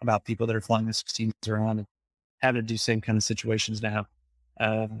 about people that are flying the 16s around and having to do same kind of situations now.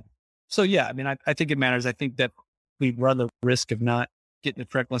 So yeah, I mean, I think it matters. I think that we run the risk of not getting the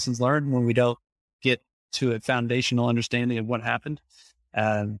correct lessons learned when we don't get to a foundational understanding of what happened.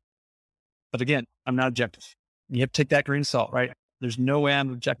 But again, I'm not objective. You have to take that grain of salt, right? There's no way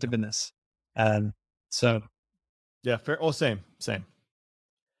I'm objective in this. So yeah, fair. Oh, same.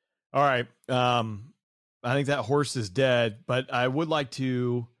 All right. I think that horse is dead, but I would like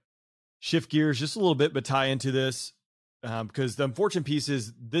to shift gears just a little bit, but tie into this because the unfortunate piece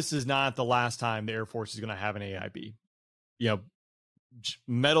is this is not the last time the Air Force is going to have an AIB.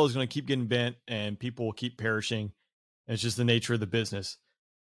 Metal is going to keep getting bent and people will keep perishing. And it's just the nature of the business.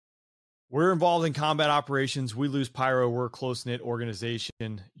 We're involved in combat operations. We lose Pyro. We're a close-knit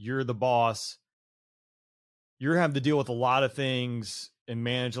organization. You're the boss. You're having to deal with a lot of things and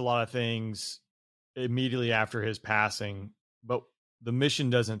manage a lot of things immediately after his passing, but the mission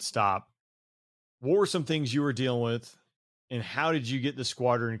doesn't stop. What were some things you were dealing with, and how did you get the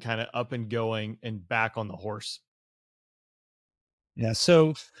squadron kind of up and going and back on the horse? Yeah.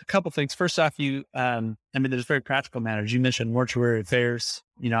 So a couple things. First off, there's very practical matters. You mentioned mortuary affairs.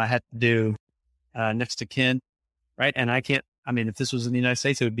 I had to do next to kin, right? And if this was in the United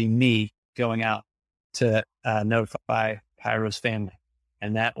States, it would be me going out to notify Pyro's family.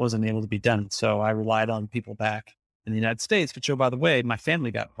 And that wasn't able to be done. So I relied on people back in the United States, which, oh, by the way, my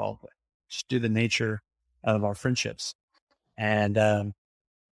family got involved with, just due to the nature of our friendships. And,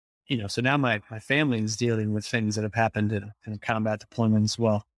 so now my family is dealing with things that have happened in combat deployment as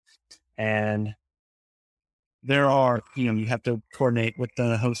well. And there are, you have to coordinate with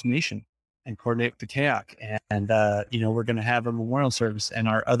the host nation and coordinate with the CAOC. And, we're going to have a memorial service, and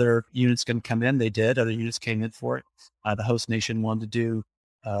our other units going to come in. They did. Other units came in for it. The host nation wanted to do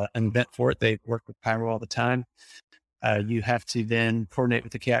an event for it. They work with Pyro all the time. You have to then coordinate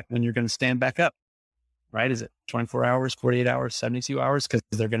with the CAOC when you're going to stand back up, right? Is it 24 hours, 48 hours, 72 hours? Because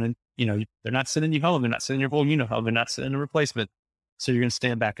they're going to, they're not sending you home. They're not sending your whole unit home. They're not sending a replacement. So you're going to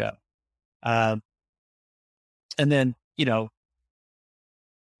stand back up. And then,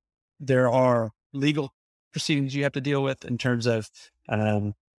 there are legal proceedings you have to deal with in terms of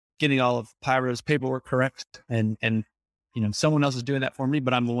getting all of Pyro's paperwork correct. And someone else is doing that for me,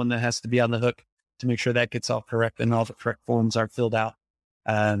 but I'm the one that has to be on the hook to make sure that gets all correct and all the correct forms are filled out.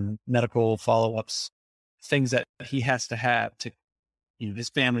 Medical follow-ups, things that he has to have to, his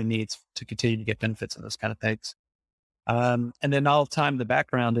family needs to continue to get benefits and those kind of things. And then all the time in the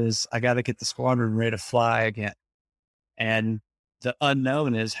background is I got to get the squadron ready to fly again. And the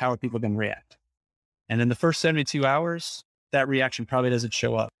unknown is how are people going to react? And in the first 72 hours, that reaction probably doesn't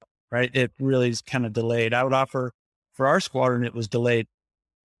show up, right? It really is kind of delayed. I would offer for our squadron, it was delayed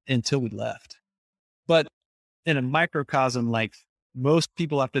until we left. But in a microcosm, like most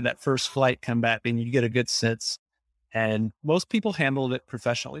people after that first flight come back and you get a good sense. And most people handled it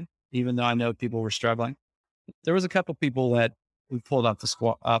professionally, even though I know people were struggling. There was a couple people that we pulled off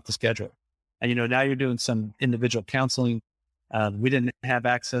the schedule. And, now you're doing some individual counseling. We didn't have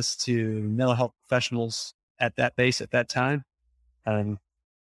access to mental health professionals at that base at that time. And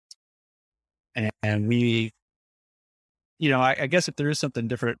we, I guess if there is something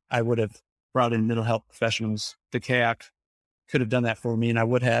different, I would have brought in mental health professionals, the CAOC could have done that for me, and I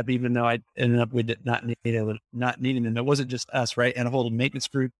would have, even though I ended up with not needing them. It wasn't just us, right? And a whole maintenance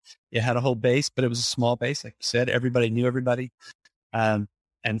group. You had a whole base, but it was a small base, like you said. Everybody knew everybody, and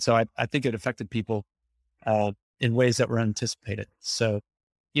so I think it affected people in ways that were unanticipated. So,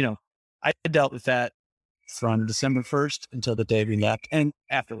 I dealt with that from December 1st until the day we left, and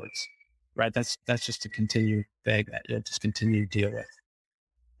afterwards, right? That's just to continue just continue to deal with.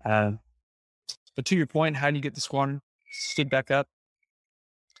 But to your point, how do you get the squadron stood back up?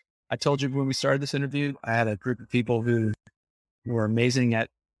 I told you when we started this interview, I had a group of people who were amazing at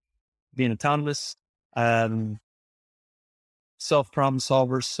being autonomous, self-problem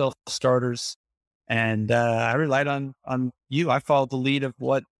solvers, self-starters. And I relied on you. I followed the lead of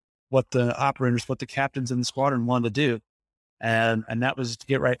what the operators, what the captains in the squadron wanted to do. And that was to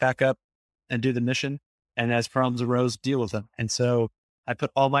get right back up and do the mission. And as problems arose, deal with them. And so I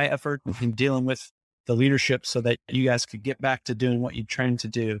put all my effort in dealing with the leadership so that you guys could get back to doing what you trained to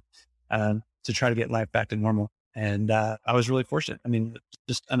do, to try to get life back to normal. And I was really fortunate. I mean,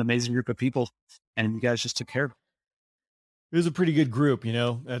 just an amazing group of people, and you guys just took care of it. It was a pretty good group,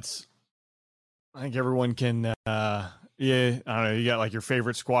 I think everyone can, I don't know, you got like your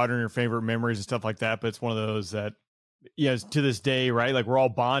favorite squadron, your favorite memories and stuff like that. But it's one of those that, to this day, right? Like we're all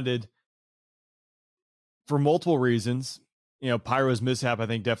bonded for multiple reasons. Pyro's mishap, I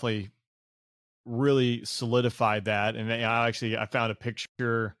think, definitely really solidified that. And I found a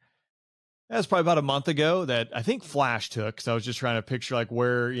picture that's probably about a month ago that I think Flash took. So I was just trying to picture like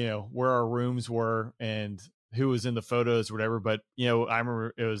where our rooms were and who was in the photos or whatever. But, I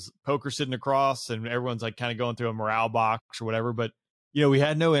remember it was Poker sitting across and everyone's like kind of going through a morale box or whatever. But, we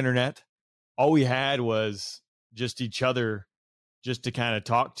had no internet. All we had was just each other just to kind of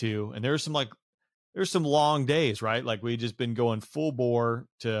talk to. And there's some long days, right? Like we just been going full bore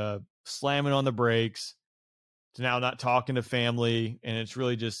to slamming on the brakes to now not talking to family. And it's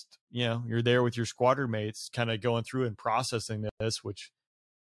really just, you're there with your squadron mates kind of going through and processing this, which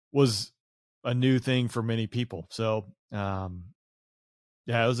was a new thing for many people. So, it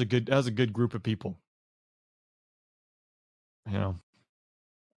was a good group of people,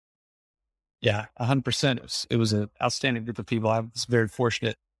 Yeah, 100%. It was an outstanding group of people. I was very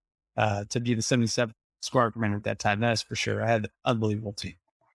fortunate to be the 77th squadron commander at that time. That's for sure. I had an unbelievable team.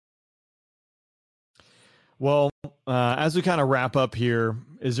 Well, as we kind of wrap up here,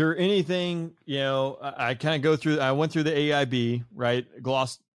 is there anything, I kind of I went through the AIB, right?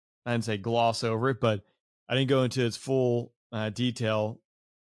 I didn't say gloss over it, but I didn't go into its full detail.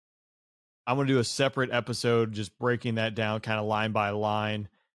 I'm going to do a separate episode, just breaking that down kind of line by line,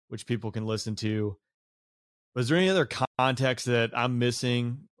 which people can listen to. Was there any other context that I'm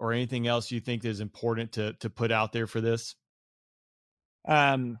missing or anything else you think is important to put out there for this?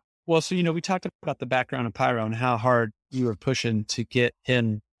 Well, so, we talked about the background of Pyro and how hard you were pushing to get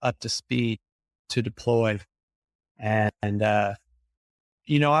him up to speed to deploy. And I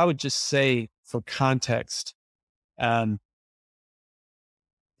would just say for context, that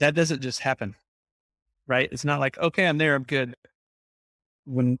doesn't just happen, right? It's not like, okay, I'm there, I'm good.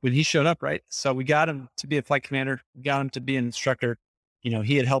 When he showed up, right? So we got him to be a flight commander, we got him to be an instructor.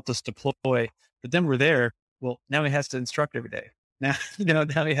 He had helped us deploy, but then we're there. Well, now he has to instruct every day. Now,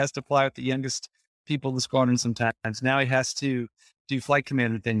 now he has to fly with the youngest people in the squadron sometimes. Now he has to do flight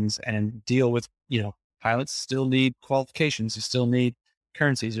commander things and deal with, pilots still need qualifications. You still need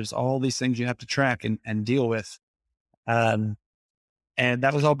currencies. There's all these things you have to track and deal with. And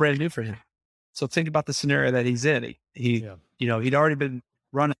that was all brand new for him. So think about the scenario that he's in. He'd already been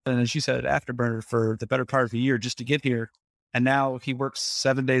running, as you said, afterburner for the better part of a year just to get here. And now he works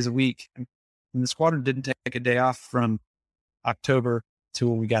 7 days a week. And the squadron didn't take a day off from October to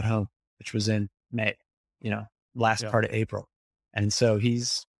when we got home, which was in May, last part of April. And so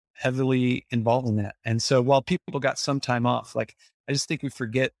he's heavily involved in that. And so while people got some time off, like I just think we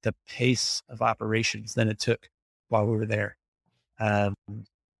forget the pace of operations that it took while we were there. And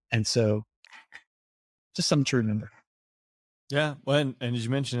so just something to remember. Yeah. Well, and as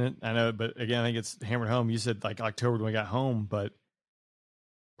you mentioned it, I know, but again, I think it's hammered home. You said like October when we got home, but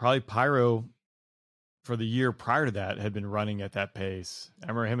probably Pyro for the year prior to that had been running at that pace. I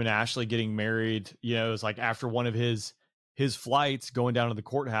remember him and Ashley getting married. It was like after one of his flights, going down to the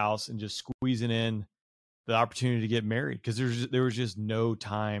courthouse and just squeezing in the opportunity to get married because there was just no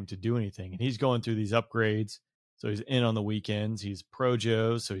time to do anything. And he's going through these upgrades, so he's in on the weekends. He's pro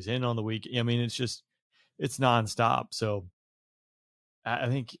Joe, so he's in on the weekend. I mean, it's nonstop. So I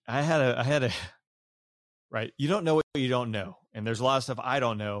think I had a right. You don't know what you don't know, and there's a lot of stuff I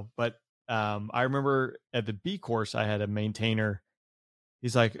don't know, but. I remember at the B course, I had a maintainer.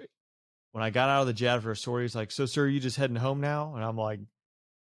 He's like, when I got out of the jet after a sortie, he's like, "So, sir, you just heading home now?" And I'm like,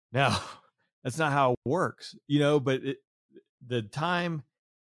 "No, that's not how it works." But the time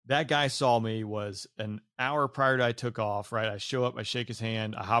that guy saw me was an hour prior to I took off, right? I show up, I shake his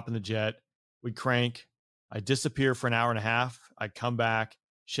hand, I hop in the jet, we crank, I disappear for an hour and a half, I come back,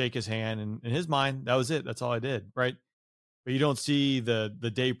 shake his hand, and in his mind, that was it. That's all I did, right? But you don't see the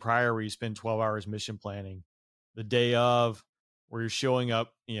day prior where you spend 12 hours mission planning, the day of where you're showing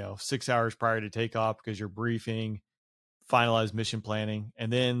up, 6 hours prior to takeoff because you're briefing, finalize mission planning,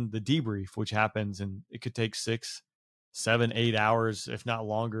 and then the debrief, which happens, and it could take 6, 7, 8 hours, if not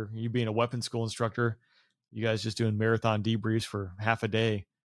longer. You being a weapons school instructor, you guys just doing marathon debriefs for half a day.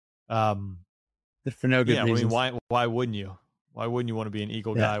 For no good reasons. I mean, why wouldn't you? Why wouldn't you want to be an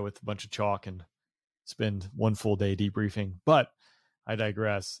Eagle guy with a bunch of chalk and spend one full day debriefing? But I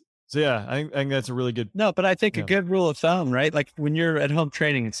digress. So yeah, I think that's a really good. No, but I think a good rule of thumb, right? Like when you're at home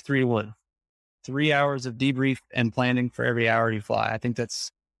training, it's 3-1, 3 hours of debrief and planning for every hour you fly. I think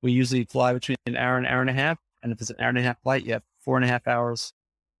we usually fly between an hour and a half. And if it's an hour and a half flight, you have 4.5 hours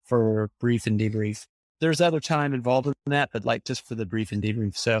for brief and debrief. There's other time involved in that, but like just for the brief and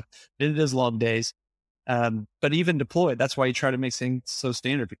debrief. So it is long days. But even deployed, that's why you try to make things so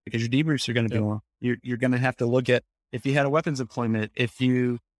standard, because your debriefs are going to be long. You're going to have to look at, if you had a weapons deployment, if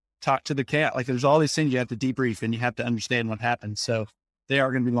you talk to the cat, like there's all these things you have to debrief and you have to understand what happened. So they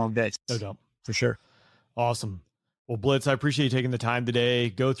are going to be long days. No doubt. For sure. Awesome. Well, Blitz, I appreciate you taking the time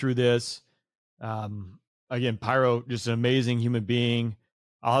today, go through this. Again, Pyro, just an amazing human being.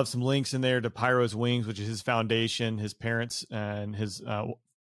 I'll have some links in there to Pyro's Wings, which is his foundation, his parents and his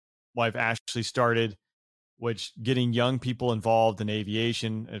wife Ashley started, which getting young people involved in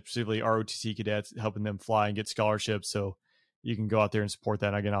aviation, specifically ROTC cadets, helping them fly and get scholarships. So you can go out there and support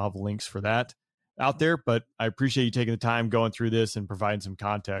that. Again, I'll have links for that out there, but I appreciate you taking the time going through this and providing some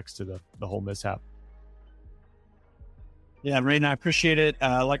context to the whole mishap. Yeah, Raiden, I appreciate it.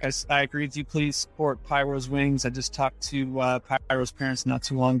 Like I agree with you. Please support Pyro's Wings. I just talked to Pyro's parents not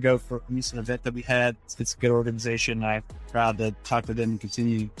too long ago for a recent event that we had. It's a good organization. I'm proud to talk to them and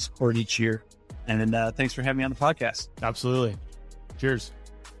continue to support each year. And then thanks for having me on the podcast. Absolutely. Cheers.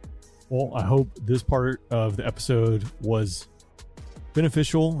 Well, I hope this part of the episode was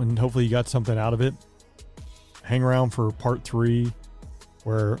beneficial and hopefully you got something out of it. Hang around for part 3,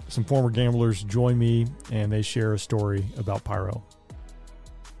 where some former gamblers join me and they share a story about Pyro.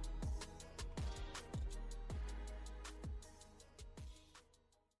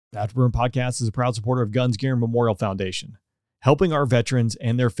 The Afterburn Podcast is a proud supporter of Guns Gear Memorial Foundation, helping our veterans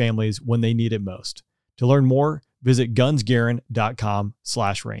and their families when they need it most. To learn more, visit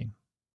gunsgearin.com/rain.